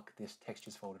bookmark this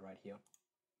textures folder right here.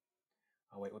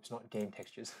 Oh wait, whoops, not game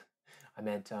textures. I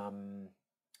meant,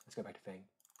 let's go back to Feng,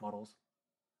 models.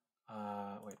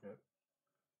 Wait, no.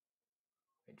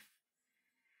 Wait,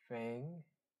 Feng,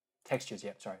 textures,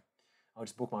 yeah, sorry. I'll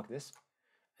just bookmark this.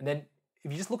 And then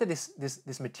if you just look at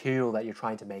this material that you're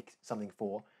trying to make something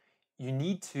for, you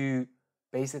need to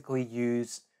basically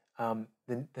use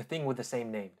the thing with the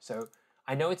same name. So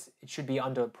I know it should be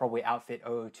under probably outfit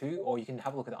 002, or you can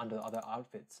have a look at it under other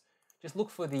outfits. Just look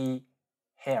for the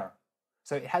hair.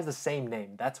 So it has the same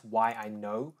name. That's why I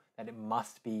know that it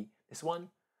must be this one.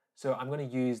 So I'm going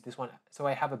to use this one. So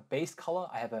I have a base color,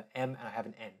 I have an M, and I have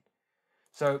an N.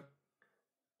 So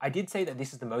I did say that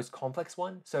this is the most complex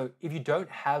one. So if you don't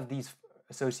have these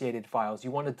associated files,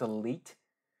 you want to delete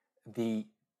the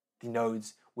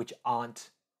nodes which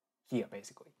aren't here,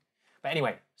 basically. But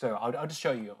anyway, so I'll just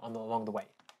show you along the way.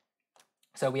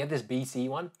 So we have this BC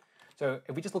one. So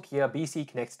if we just look here, BC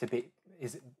connects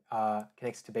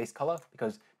to base color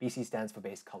because BC stands for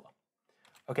base color.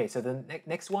 Okay, so the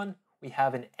next one, we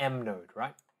have an M node,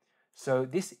 right? So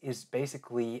this is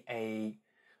basically a,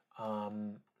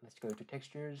 let's go to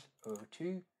textures,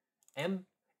 002. M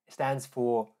stands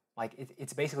for, like,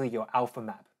 it's basically your alpha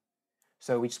map.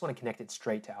 So we just want to connect it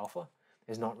straight to alpha.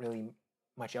 There's not really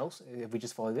much else. If we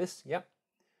just follow this, yep.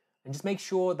 And just make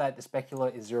sure that the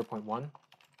specular is 0.1.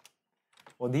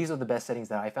 Well, these are the best settings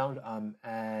that I found.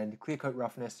 And clear coat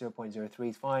roughness 0.03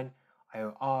 is fine.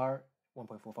 IOR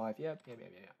 1.45, yep.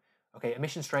 Okay,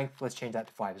 emission strength, let's change that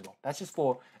to 5 as well. That's just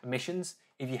for emissions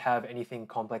if you have anything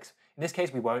complex. In this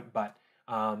case, we won't, but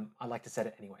I like to set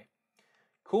it anyway.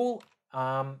 Cool.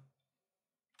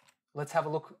 Let's have a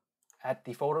look at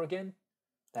the folder again,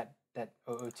 that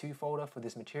 002 folder for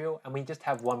this material, and we just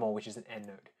have one more, which is an N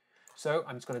node. So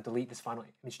I'm just going to delete this final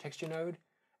image texture node,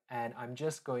 and I'm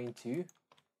just going to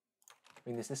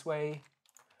bring this way.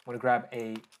 I'm going to grab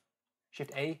a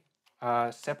Shift A,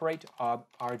 separate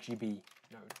RGB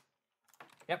node.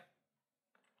 Yep.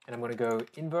 And I'm going to go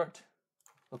invert,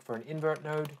 look for an invert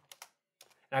node,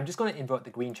 and I'm just going to invert the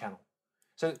green channel.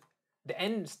 So the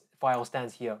N file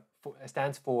stands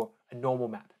for a normal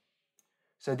map.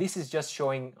 So this is just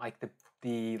showing like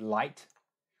the light,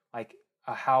 like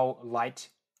how light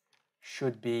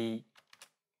should be.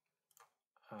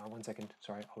 1 second,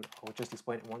 sorry, I'll just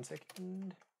explain it 1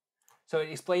 second. So it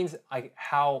explains like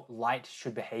how light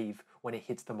should behave when it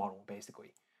hits the model,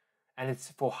 basically. And it's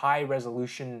for high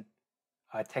resolution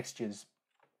textures,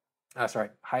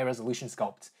 high resolution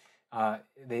sculpts.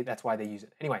 That's why they use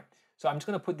it. Anyway, so I'm just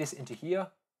gonna put this into here,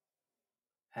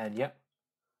 and yep,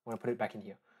 I'm gonna put it back in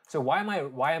here. So why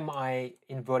am I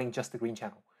inverting just the green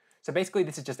channel? So basically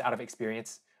this is just out of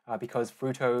experience because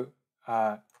Fruto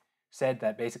said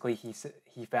that basically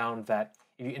he found that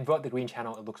if you invert the green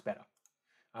channel, it looks better.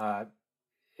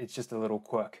 It's just a little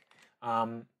quirk.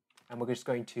 And we're just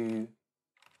going to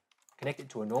connect it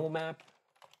to a normal map.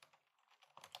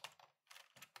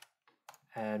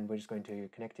 And we're just going to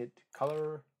connect it to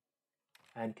color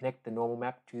and connect the normal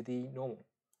map to the normal.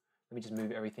 Let me just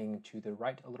move everything to the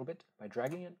right a little bit by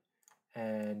dragging it.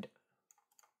 And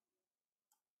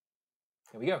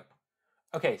there we go.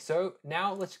 Okay, so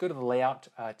now let's go to the layout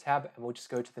tab and we'll just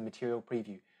go to the material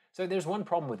preview. So there's one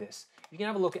problem with this. You can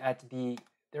have a look at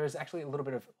there is actually a little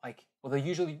bit of like, well, there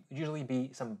usually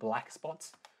be some black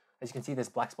spots. As you can see, there's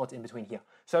black spots in between here.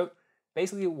 So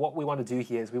basically what we want to do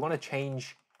here is we want to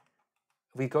change,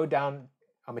 if we go down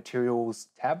our materials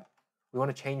tab, we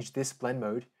want to change this blend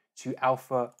mode to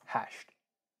alpha hashed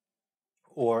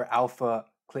or alpha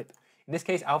clip. In this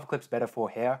case, alpha clip's better for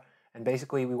hair. And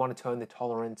basically we want to turn the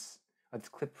tolerance of the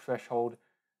clip threshold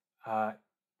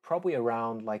probably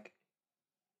around like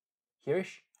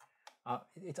here-ish.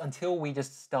 It's until we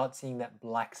just start seeing that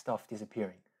black stuff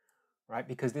disappearing, right?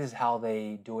 Because this is how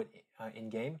they do it in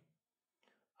game.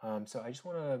 So I just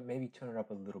want to maybe turn it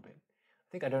up a little bit. I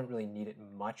think I don't really need it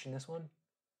much in this one.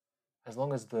 As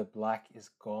long as the black is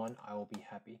gone, I will be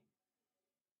happy.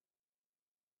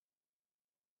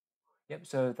 Yep,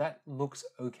 so that looks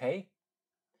okay.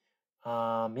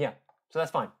 Yeah, so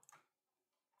that's fine.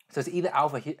 So it's either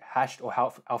alpha hashed or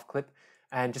alpha clip,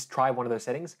 and just try one of those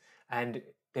settings and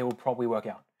they will probably work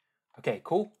out. Okay,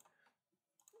 cool.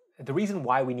 The reason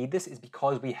why we need this is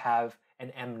because we have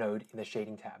an M node in the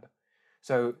shading tab.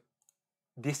 So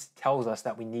this tells us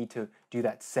that we need to do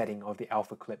that setting of the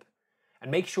alpha clip.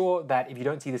 And make sure that if you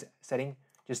don't see this setting,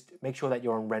 just make sure that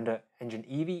you're on render engine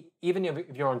Eevee. Even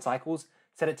if you're on cycles,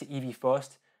 set it to Eevee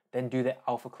first, then do the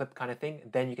alpha clip kind of thing,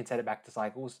 then you can set it back to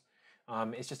cycles.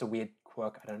 It's just a weird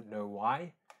quirk, I don't know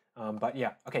why. But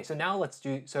yeah, okay, so now let's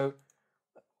do, so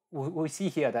we see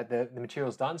here that the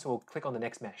material's done, so we'll click on the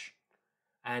next mesh.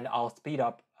 And I'll speed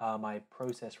up my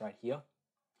process right here.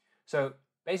 So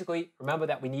basically, remember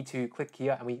that we need to click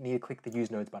here and we need to click the Use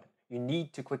Nodes button. You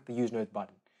need to click the Use Nodes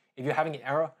button. If you're having an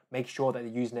error, make sure that the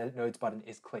Use Nodes button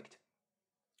is clicked.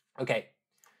 Okay,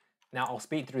 now I'll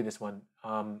speed through this one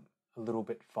a little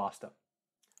bit faster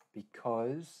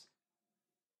because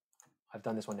I've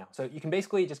done this one now. So you can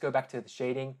basically just go back to the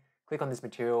shading, click on this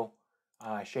material,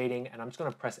 shading, and I'm just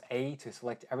going to press A to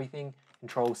select everything,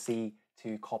 Control C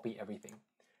to copy everything.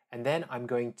 And then I'm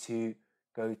going to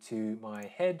go to my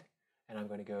head and I'm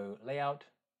going to go layout,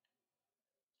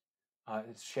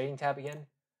 shading tab again,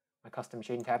 my custom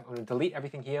shading tab. I'm going to delete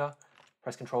everything here,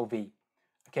 press Control V.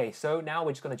 Okay, so now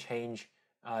we're just going to change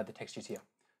the textures here.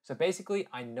 So basically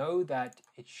I know that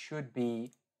it should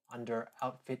be under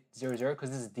outfit 00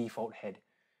 because this is default head.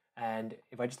 And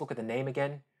if I just look at the name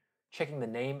again, checking the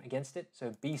name against it,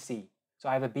 so BC. So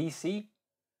I have a BC.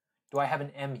 Do I have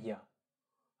an M here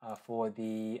for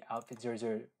the outfit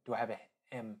 00? Do I have a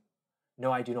M?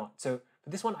 No, I do not. So for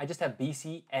this one, I just have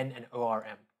BC, N, and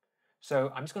ORM.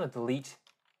 So I'm just going to delete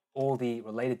all the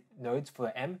related nodes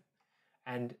for M.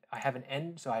 And I have an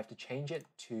N, so I have to change it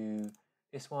to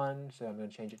this one. So I'm going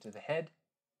to change it to the head.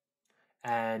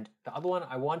 And the other one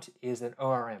I want is an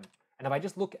ORM. And if I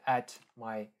just look at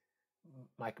my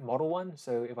model one,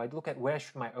 so if I look at where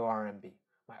should my ORM be?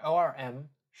 My ORM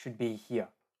should be here.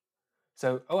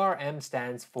 So ORM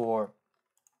stands for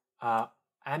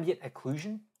ambient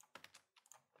occlusion,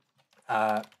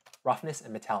 roughness,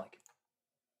 and metallic.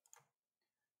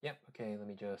 Yep, okay, let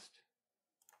me just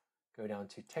go down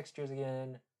to textures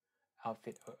again,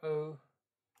 outfit 00,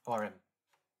 ORM.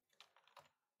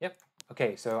 Yep,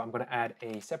 okay, so I'm going to add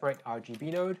a separate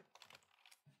RGB node.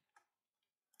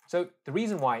 So the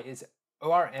reason why is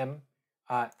ORM,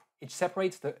 it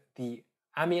separates the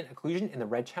ambient occlusion in the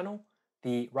red channel,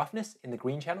 the roughness in the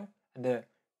green channel, and the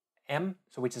M,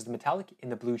 so which is the metallic, in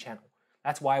the blue channel.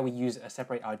 That's why we use a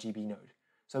separate RGB node.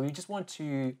 So we just want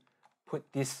to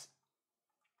put this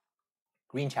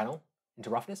green channel into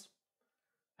roughness,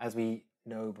 as we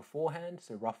know beforehand.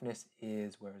 So roughness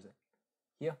is, where is it?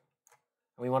 Here.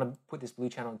 we want to put this blue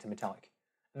channel into metallic,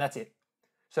 and that's it.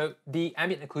 So the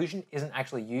ambient occlusion isn't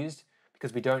actually used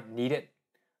because we don't need it.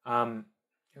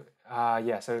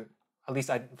 Yeah, so at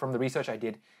least from the research I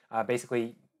did,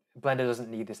 basically Blender doesn't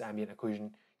need this ambient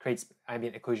occlusion, creates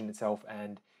ambient occlusion itself,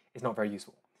 and it's not very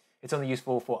useful. It's only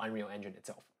useful for Unreal Engine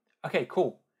itself. Okay,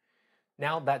 cool.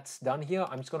 Now that's done here,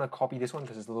 I'm just going to copy this one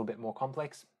because it's a little bit more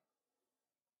complex.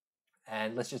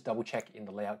 And let's just double check in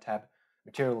the Layout tab.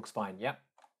 Material looks fine, yep.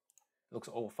 It looks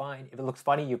all fine. If it looks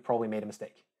funny, you've probably made a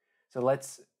mistake. So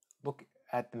let's look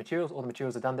at the materials. All the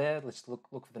materials are done there. Let's look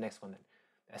for the next one then.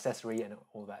 The accessory and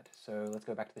all that. So let's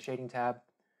go back to the shading tab.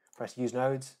 Press Use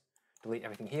Nodes. Delete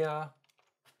everything here.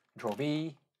 Control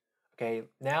V. Okay,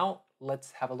 now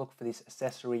let's have a look for this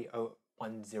accessory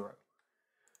 010.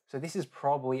 So this is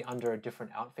probably under a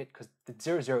different outfit because the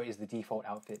 00 is the default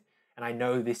outfit. And I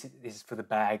know this is for the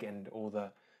bag and all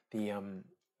the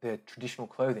traditional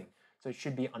clothing. So it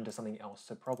should be under something else.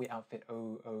 So probably outfit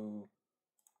 009.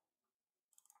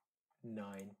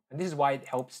 And this is why it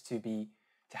helps to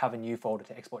have a new folder,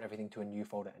 to export everything to a new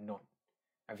folder and not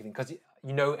everything. Because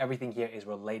you know everything here is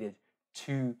related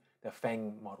to the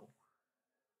Fang model.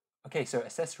 Okay, so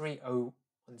accessory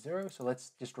 010. So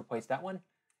let's just replace that one.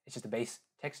 It's just a base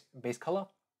text, base color.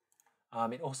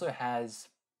 It also has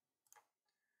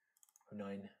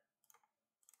 09,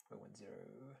 010.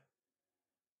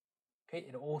 Okay,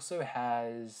 it also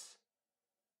has,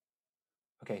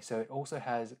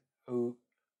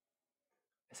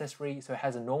 accessory, so it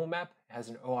has a normal map, it has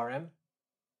an ORM.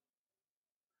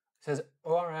 It says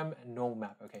ORM and normal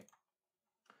map, okay.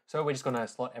 So we're just gonna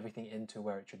slot everything into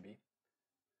where it should be.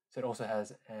 So it also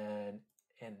has an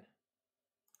N.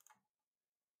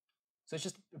 So it's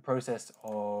just a process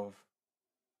of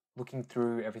looking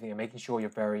through everything and making sure you're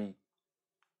very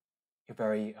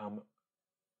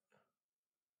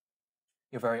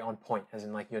on point, as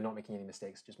in like you're not making any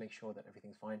mistakes. Just make sure that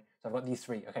everything's fine. So I've got these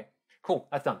three. Okay, cool,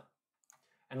 that's done.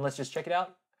 And let's just check it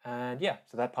out. And yeah,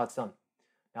 so that part's done.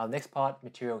 Now the next part,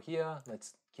 material here,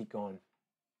 let's keep going.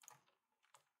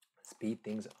 Speed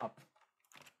things up.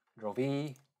 Control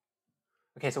V.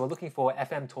 Okay, so we're looking for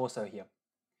FM torso here.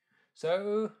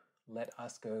 So let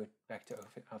us go back to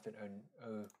outfit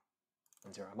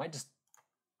 010. I might just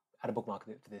add a bookmark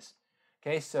for this.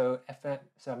 Okay, so FM,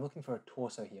 so I'm looking for a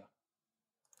torso here.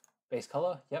 Base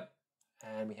color, yep.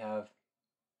 And we have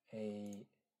a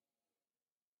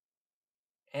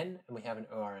N and we have an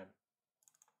ORM.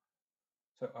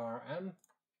 So ORM,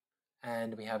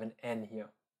 and we have an N here.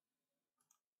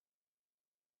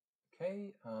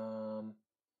 Okay,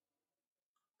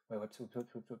 wait,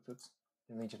 whoops.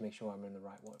 Let me just make sure I'm in the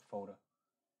right folder.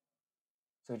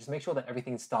 So just make sure that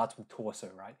everything starts with torso,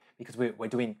 right? Because we're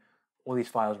doing all these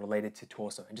files related to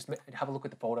torso. And just have a look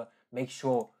at the folder, make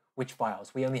sure which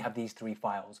files. We only have these 3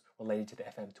 files related to the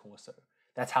FM torso.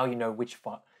 That's how you know which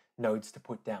nodes to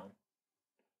put down.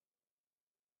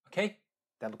 Okay,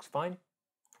 that looks fine.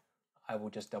 I will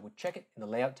just double check it in the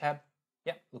Layout tab.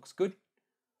 Yep, looks good.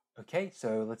 Okay,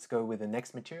 so let's go with the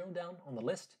next material down on the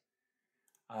list.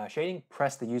 Shading,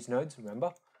 press the Use Nodes,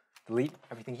 remember. Delete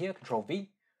everything here, Control V,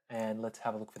 and let's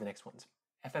have a look for the next ones.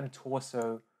 FM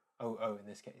Torso 00 in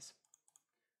this case.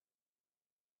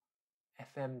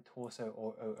 FM Torso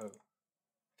or 00. I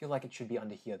feel like it should be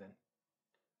under here then,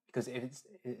 because it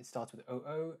starts with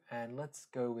 00, and let's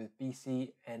go with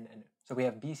BC, N, and so we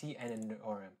have BC, N, and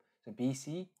ORM. So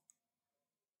BC,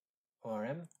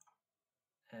 ORM,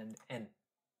 and N.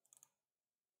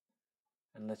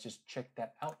 And let's just check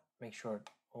that out, make sure it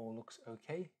all looks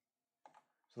okay.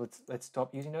 So let's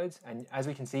stop using nodes, and as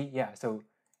we can see, yeah, so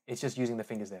it's just using the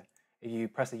fingers there. If you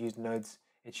press the use nodes,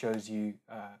 it shows you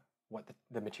what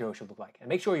the material should look like. And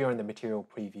make sure you're in the material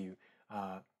preview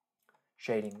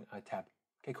shading tab.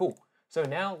 Okay, cool. So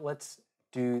now let's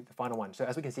do the final one. So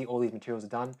as we can see, all these materials are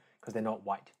done because they're not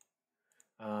white.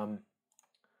 Then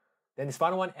this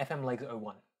final one, FM Legs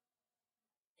 01.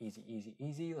 Easy, easy,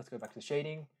 easy. Let's go back to the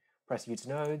shading, press use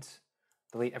nodes,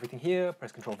 delete everything here,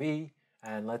 press Control V,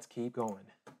 and let's keep going.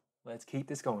 Let's keep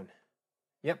this going.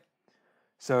 Yep.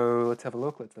 So let's have a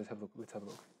look. Let's have a look. Let's have a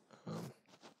look.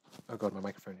 Oh god, my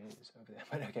microphone is over there.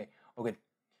 But okay, all good.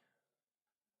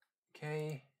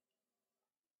 Okay.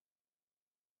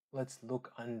 Let's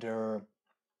look under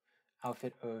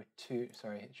outfit 02.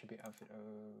 Sorry, it should be outfit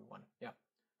 01. Yeah.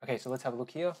 Okay, so let's have a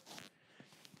look here.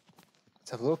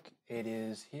 Let's have a look. It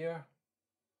is here.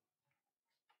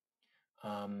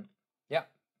 Yeah,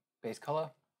 base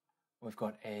color. We've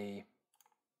got a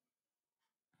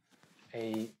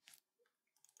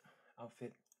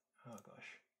outfit. Oh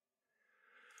gosh.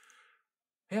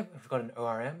 Yep, we've got an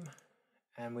ORM,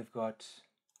 and we've got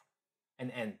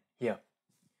an N here.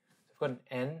 So we've got an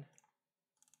N.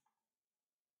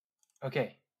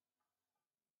 Okay.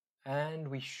 And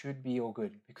we should be all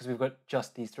good because we've got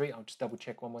just these three. I'll just double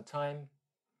check one more time.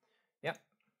 Yep.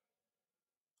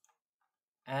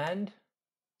 And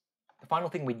the final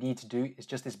thing we need to do is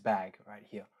just this bag right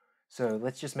here. So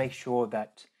let's just make sure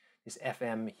that this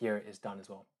FM here is done as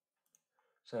well.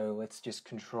 So let's just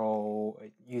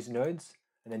use nodes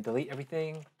and then delete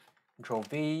everything, Control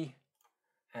V,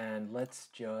 and let's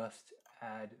just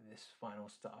add this final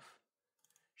stuff.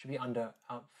 Should be under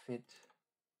outfit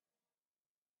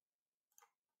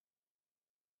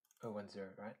 010,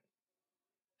 right?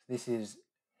 So this is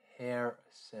hair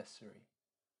accessory.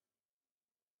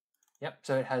 Yep,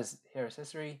 so it has hair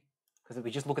accessory, because if we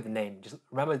just look at the name, just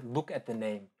remember, look at the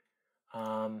name.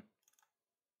 Hair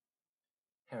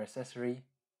accessory,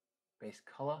 base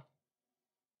color.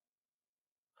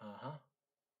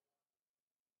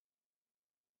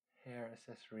 Hair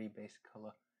accessory, base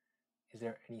color. Is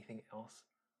there anything else?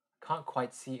 I can't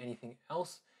quite see anything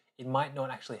else. It might not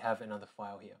actually have another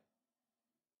file here.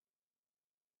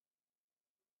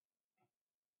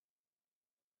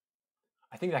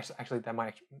 I think actually that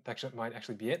might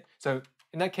actually be it. So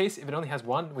in that case, if it only has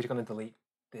one, we're just going to delete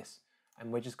this,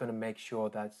 and we're just going to make sure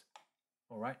that's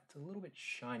all right. It's a little bit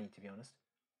shiny, to be honest.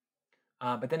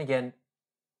 But then again,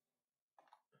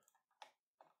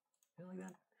 like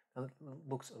that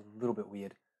looks a little bit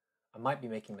weird. I might be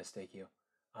making a mistake here.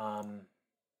 Let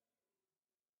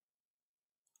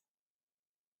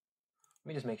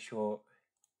me just make sure.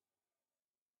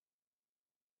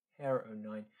 Hair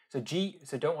 09. So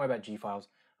don't worry about G files.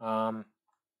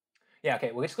 Yeah,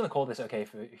 okay, we're just going to call this okay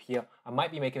for here. I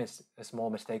might be making a small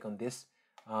mistake on this,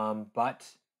 but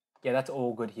yeah, that's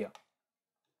all good here.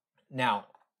 Now,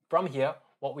 from here,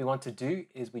 what we want to do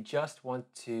is we just want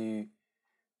to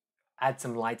add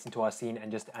some lights into our scene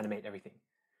and just animate everything.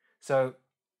 So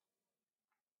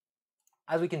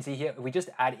as we can see here, if we just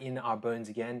add in our bones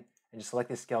again and just select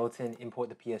this skeleton, import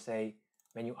the PSA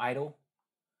menu idle,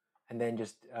 and then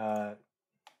just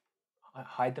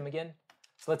hide them again.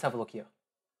 So let's have a look here.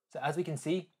 So as we can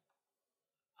see,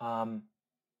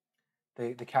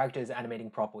 the character is animating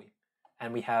properly,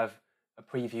 and we have a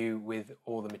preview with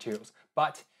all the materials.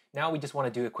 But now we just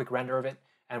want to do a quick render of it,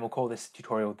 and we'll call this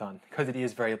tutorial done, because it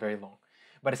is very, very long.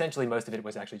 But essentially, most of it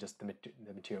was actually just the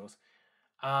materials.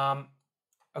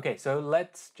 Okay, so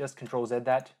let's just Control Z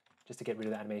that, just to get rid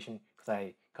of the animation, because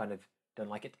I kind of don't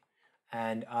like it.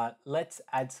 And let's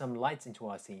add some lights into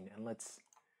our scene, and let's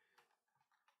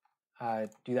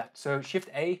do that. So Shift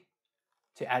A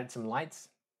to add some lights,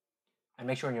 and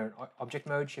make sure you're in object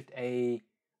mode. Shift A,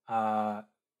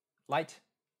 light,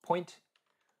 point.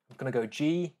 I'm gonna go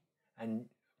G and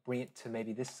bring it to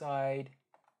maybe this side.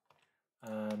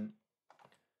 I'm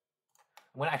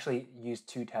gonna actually use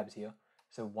two tabs here.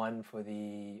 So one for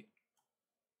the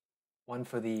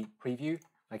preview,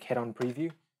 like head-on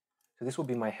preview. So this will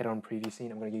be my head-on preview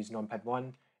scene. I'm gonna use numpad 1,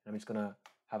 and I'm just gonna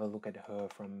have a look at her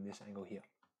from this angle here.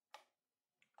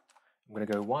 I'm gonna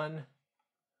go 1,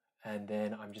 and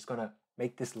then I'm just gonna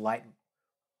make this light,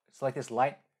 select this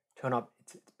light, turn up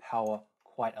its power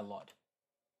quite a lot.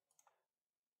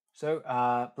 So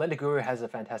Blender Guru has a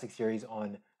fantastic series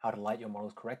on how to light your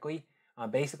models correctly.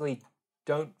 Basically,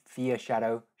 don't fear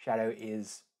shadow. Shadow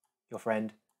is your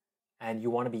friend, and you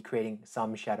want to be creating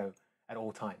some shadow at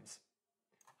all times.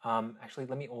 Actually,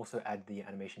 let me also add the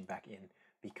animation back in,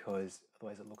 because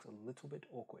otherwise it looks a little bit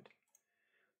awkward.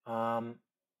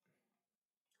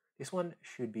 This one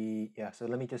should be, yeah, so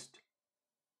let me just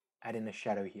add in a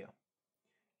shadow here.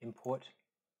 Import,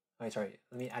 oh, sorry,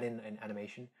 let me add in an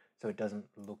animation so it doesn't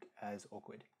look as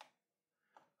awkward.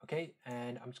 Okay,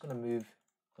 and I'm just gonna move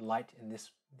the light in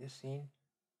this scene.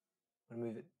 I'm gonna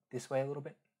move it this way a little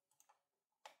bit.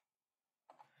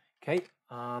 Okay,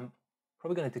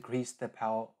 probably gonna decrease the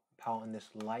power on this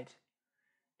light,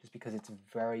 just because it's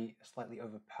very slightly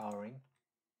overpowering.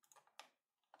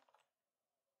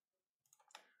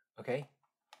 Okay.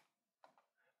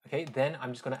 Okay, then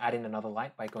I'm just going to add in another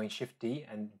light by going Shift D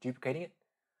and duplicating it,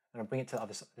 and I'll bring it to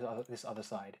this other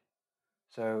side.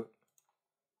 So,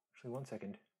 actually, one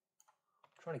second.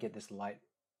 I'm trying to get this light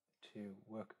to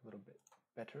work a little bit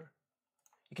better.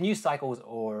 You can use cycles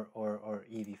or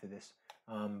Eevee for this,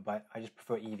 but I just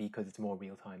prefer Eevee because it's more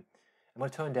real time. I'm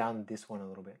going to turn down this one a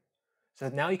little bit. So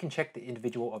now you can check the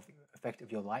individual effect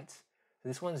of your lights. So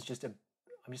this one's just I'm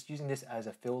just using this as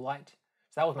a fill light.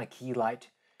 So that was my key light.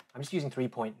 I'm just using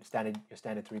your standard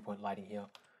 3-point lighting here.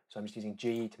 So I'm just using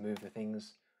G to move the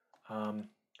things. I'm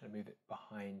going to move it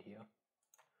behind here.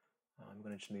 I'm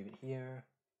going to just move it here.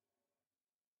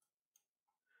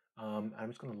 I'm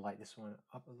just going to light this one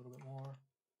up a little bit more.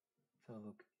 So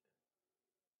look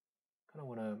kind of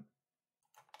want to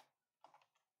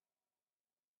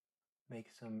make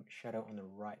some shadow on the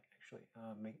right, actually.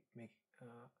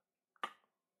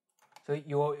 So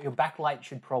your backlight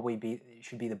should probably be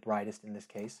the brightest in this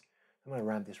case. I'm going to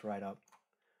ramp this right up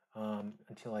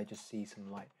until I just see some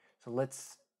light. So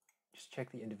let's just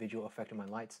check the individual effect of my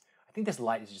lights. I think this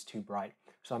light is just too bright,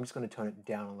 so I'm just going to turn it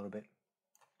down a little bit.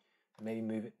 And maybe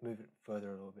move it further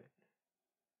a little bit.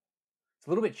 It's a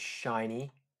little bit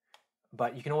shiny,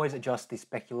 but you can always adjust the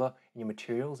specular in your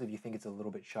materials if you think it's a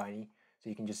little bit shiny. So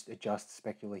you can just adjust the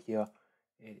specular here.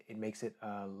 It makes it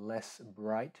less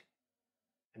bright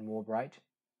and more bright.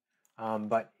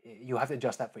 But you'll have to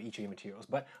adjust that for each of your materials.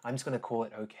 But I'm just going to call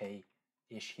it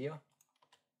okay-ish here.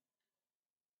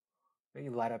 Maybe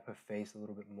light up her face a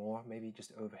little bit more. Maybe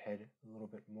just overhead a little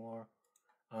bit more.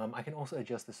 I can also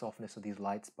adjust the softness of these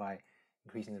lights by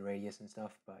increasing the radius and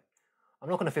stuff, but I'm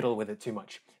not going to fiddle with it too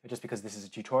much, just because this is a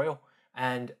tutorial.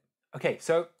 And okay,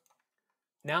 so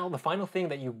now the final thing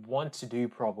that you want to do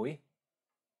probably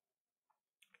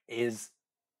is,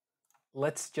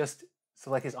 let's just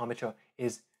select this armature,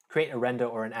 is create a render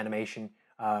or an animation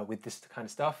with this kind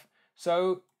of stuff.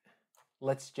 So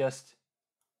let's just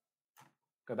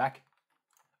go back.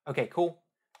 Okay, cool.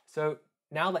 So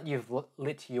now that you've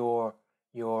lit your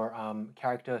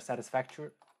character to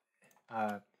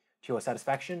your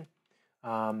satisfaction,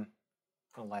 I'll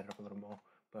light it up a little more,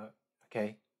 but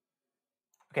okay.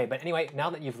 Okay, but anyway, now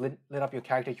that you've lit up your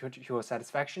character to your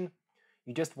satisfaction,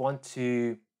 you just want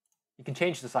to, you can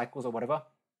change the cycles or whatever.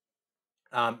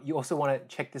 You also want to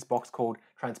check this box called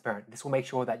transparent. This will make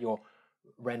sure that your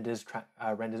renders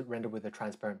render with a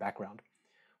transparent background,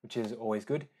 which is always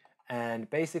good. And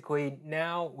basically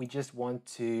now we just want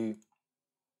to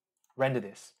render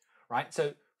this, right?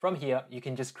 So from here, you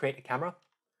can just create a camera.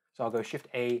 So I'll go Shift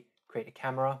A, create a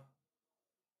camera.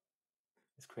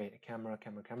 Let's create a camera.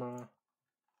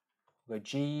 Go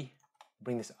G,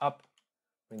 bring this up,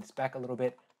 bring this back a little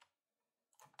bit.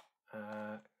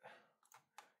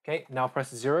 Okay, now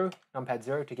press 0, numpad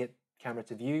 0 to get camera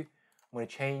to view. I'm going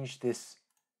to change this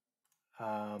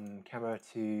camera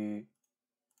to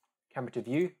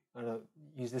view. I'm going to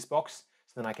use this box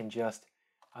so then I can just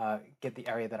get the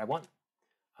area that I want.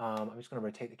 I'm just going to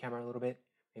rotate the camera a little bit,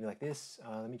 maybe like this.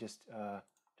 Let me just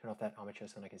turn off that armature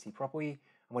so then I can see properly.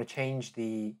 I'm going to change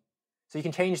so you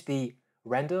can change the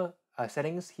render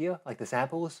settings here, like the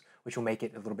samples, which will make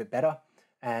it a little bit better.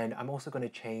 And I'm also going to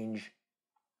change,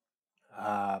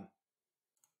 I'm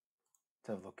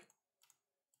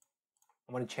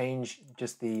going to change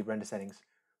just the render settings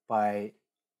by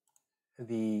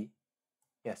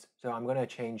so I'm going to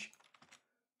change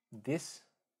this.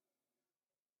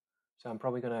 So I'm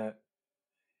probably going to,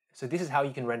 so this is how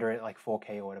you can render it like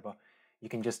 4K or whatever. You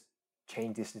can just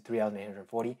change this to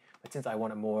 3840, but since I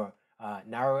want a more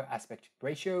narrow aspect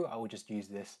ratio, I will just use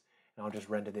this, and I'll just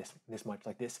render this much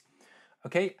like this.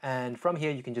 Okay, and from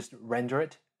here you can just render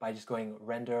it by just going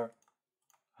render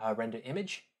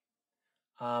image.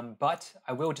 But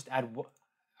I will just add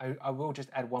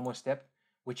one more step,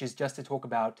 which is just to talk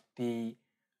about the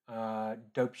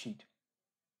dope sheet.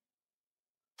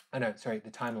 Oh no, sorry, the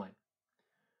timeline.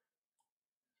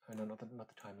 Oh no, not the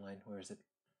timeline. Where is it?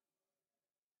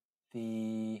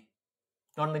 The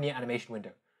nonlinear animation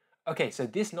window. Okay, so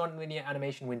this nonlinear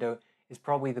animation window is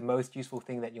probably the most useful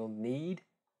thing that you'll need.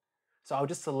 So I'll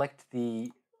just select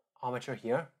the armature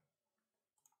here,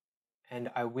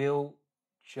 and I will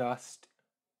just,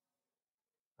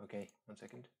 okay, 1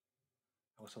 second.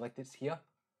 I will select this here.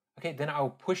 Okay, then I'll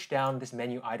push down this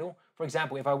menu idle. For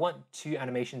example, if I want 2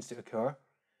 animations to occur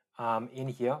in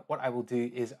here, what I will do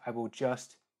is I will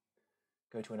just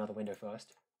go to another window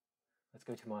first. Let's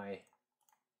go to my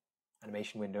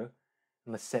animation window,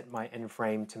 and let's set my end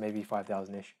frame to maybe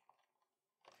 5,000-ish.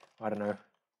 I don't know,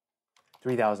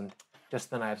 3,000. Just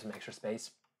then I have some extra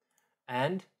space.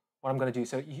 And what I'm going to do,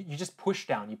 so you just push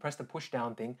down. You press the push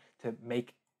down thing to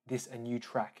make this a new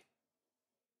track.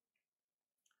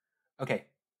 Okay,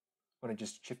 I'm going to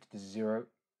just shift it to 0.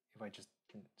 If I just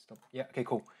can stop. Yeah, okay,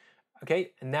 cool.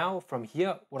 Okay, and now from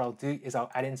here, what I'll do is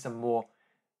I'll add in some more,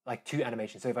 like 2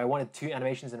 animations. So if I wanted 2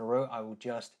 animations in a row, I will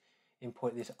just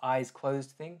import this eyes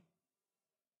closed thing.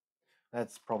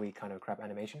 That's probably kind of a crap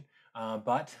animation,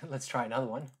 but let's try another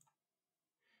one.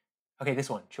 Okay, this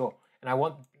one, sure. And I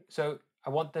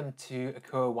want them to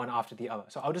occur one after the other.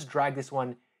 So I'll just drag this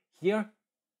one here.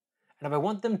 And if I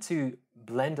want them to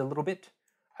blend a little bit,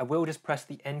 I will just press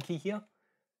the N key here,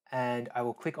 and I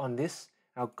will click on this.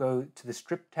 I'll go to the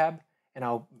strip tab, and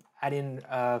I'll add in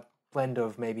a blend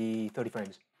of maybe 30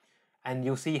 frames. And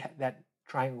you'll see that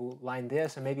triangle line there,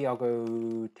 so maybe I'll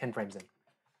go 10 frames in.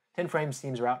 10 frames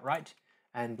seems about right.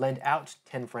 and blend out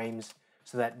 10 frames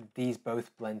so that these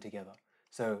both blend together.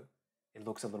 So it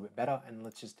looks a little bit better, and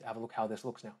let's just have a look how this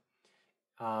looks now.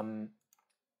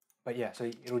 But yeah, so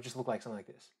it'll just look like something like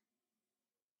this.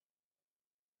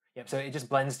 Yep, so it just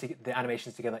blends the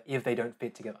animations together if they don't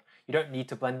fit together. You don't need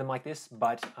to blend them like this,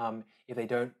 but if they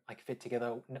don't fit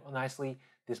together nicely,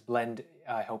 this blend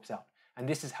helps out. And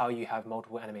this is how you have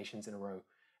multiple animations in a row,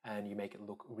 and you make it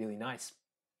look really nice.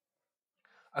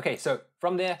 Okay, so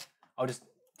from there, I'll just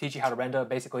teach you how to render.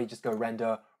 Basically, just go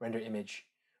render, render image,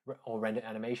 or render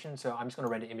animation. So I'm just going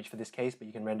to render image for this case, but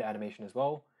you can render animation as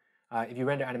well. If you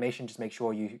render animation, just make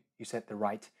sure you set the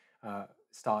right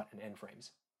start and end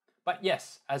frames. But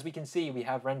yes, as we can see, we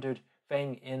have rendered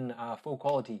Feng in full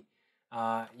quality.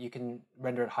 You can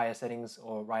render at higher settings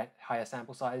or higher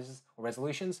sample sizes or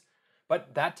resolutions,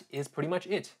 but that is pretty much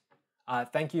it.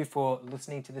 Thank you for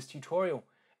listening to this tutorial,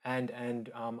 and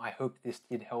I hope this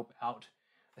did help out,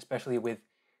 especially with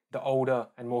the older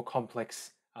and more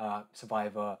complex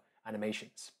Survivor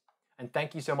animations. And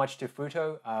thank you so much to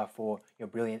Fruto for your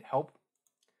brilliant help,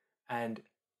 and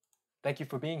thank you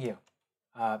for being here.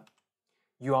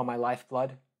 You are my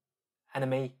lifeblood.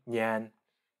 Anime Nyan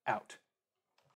out.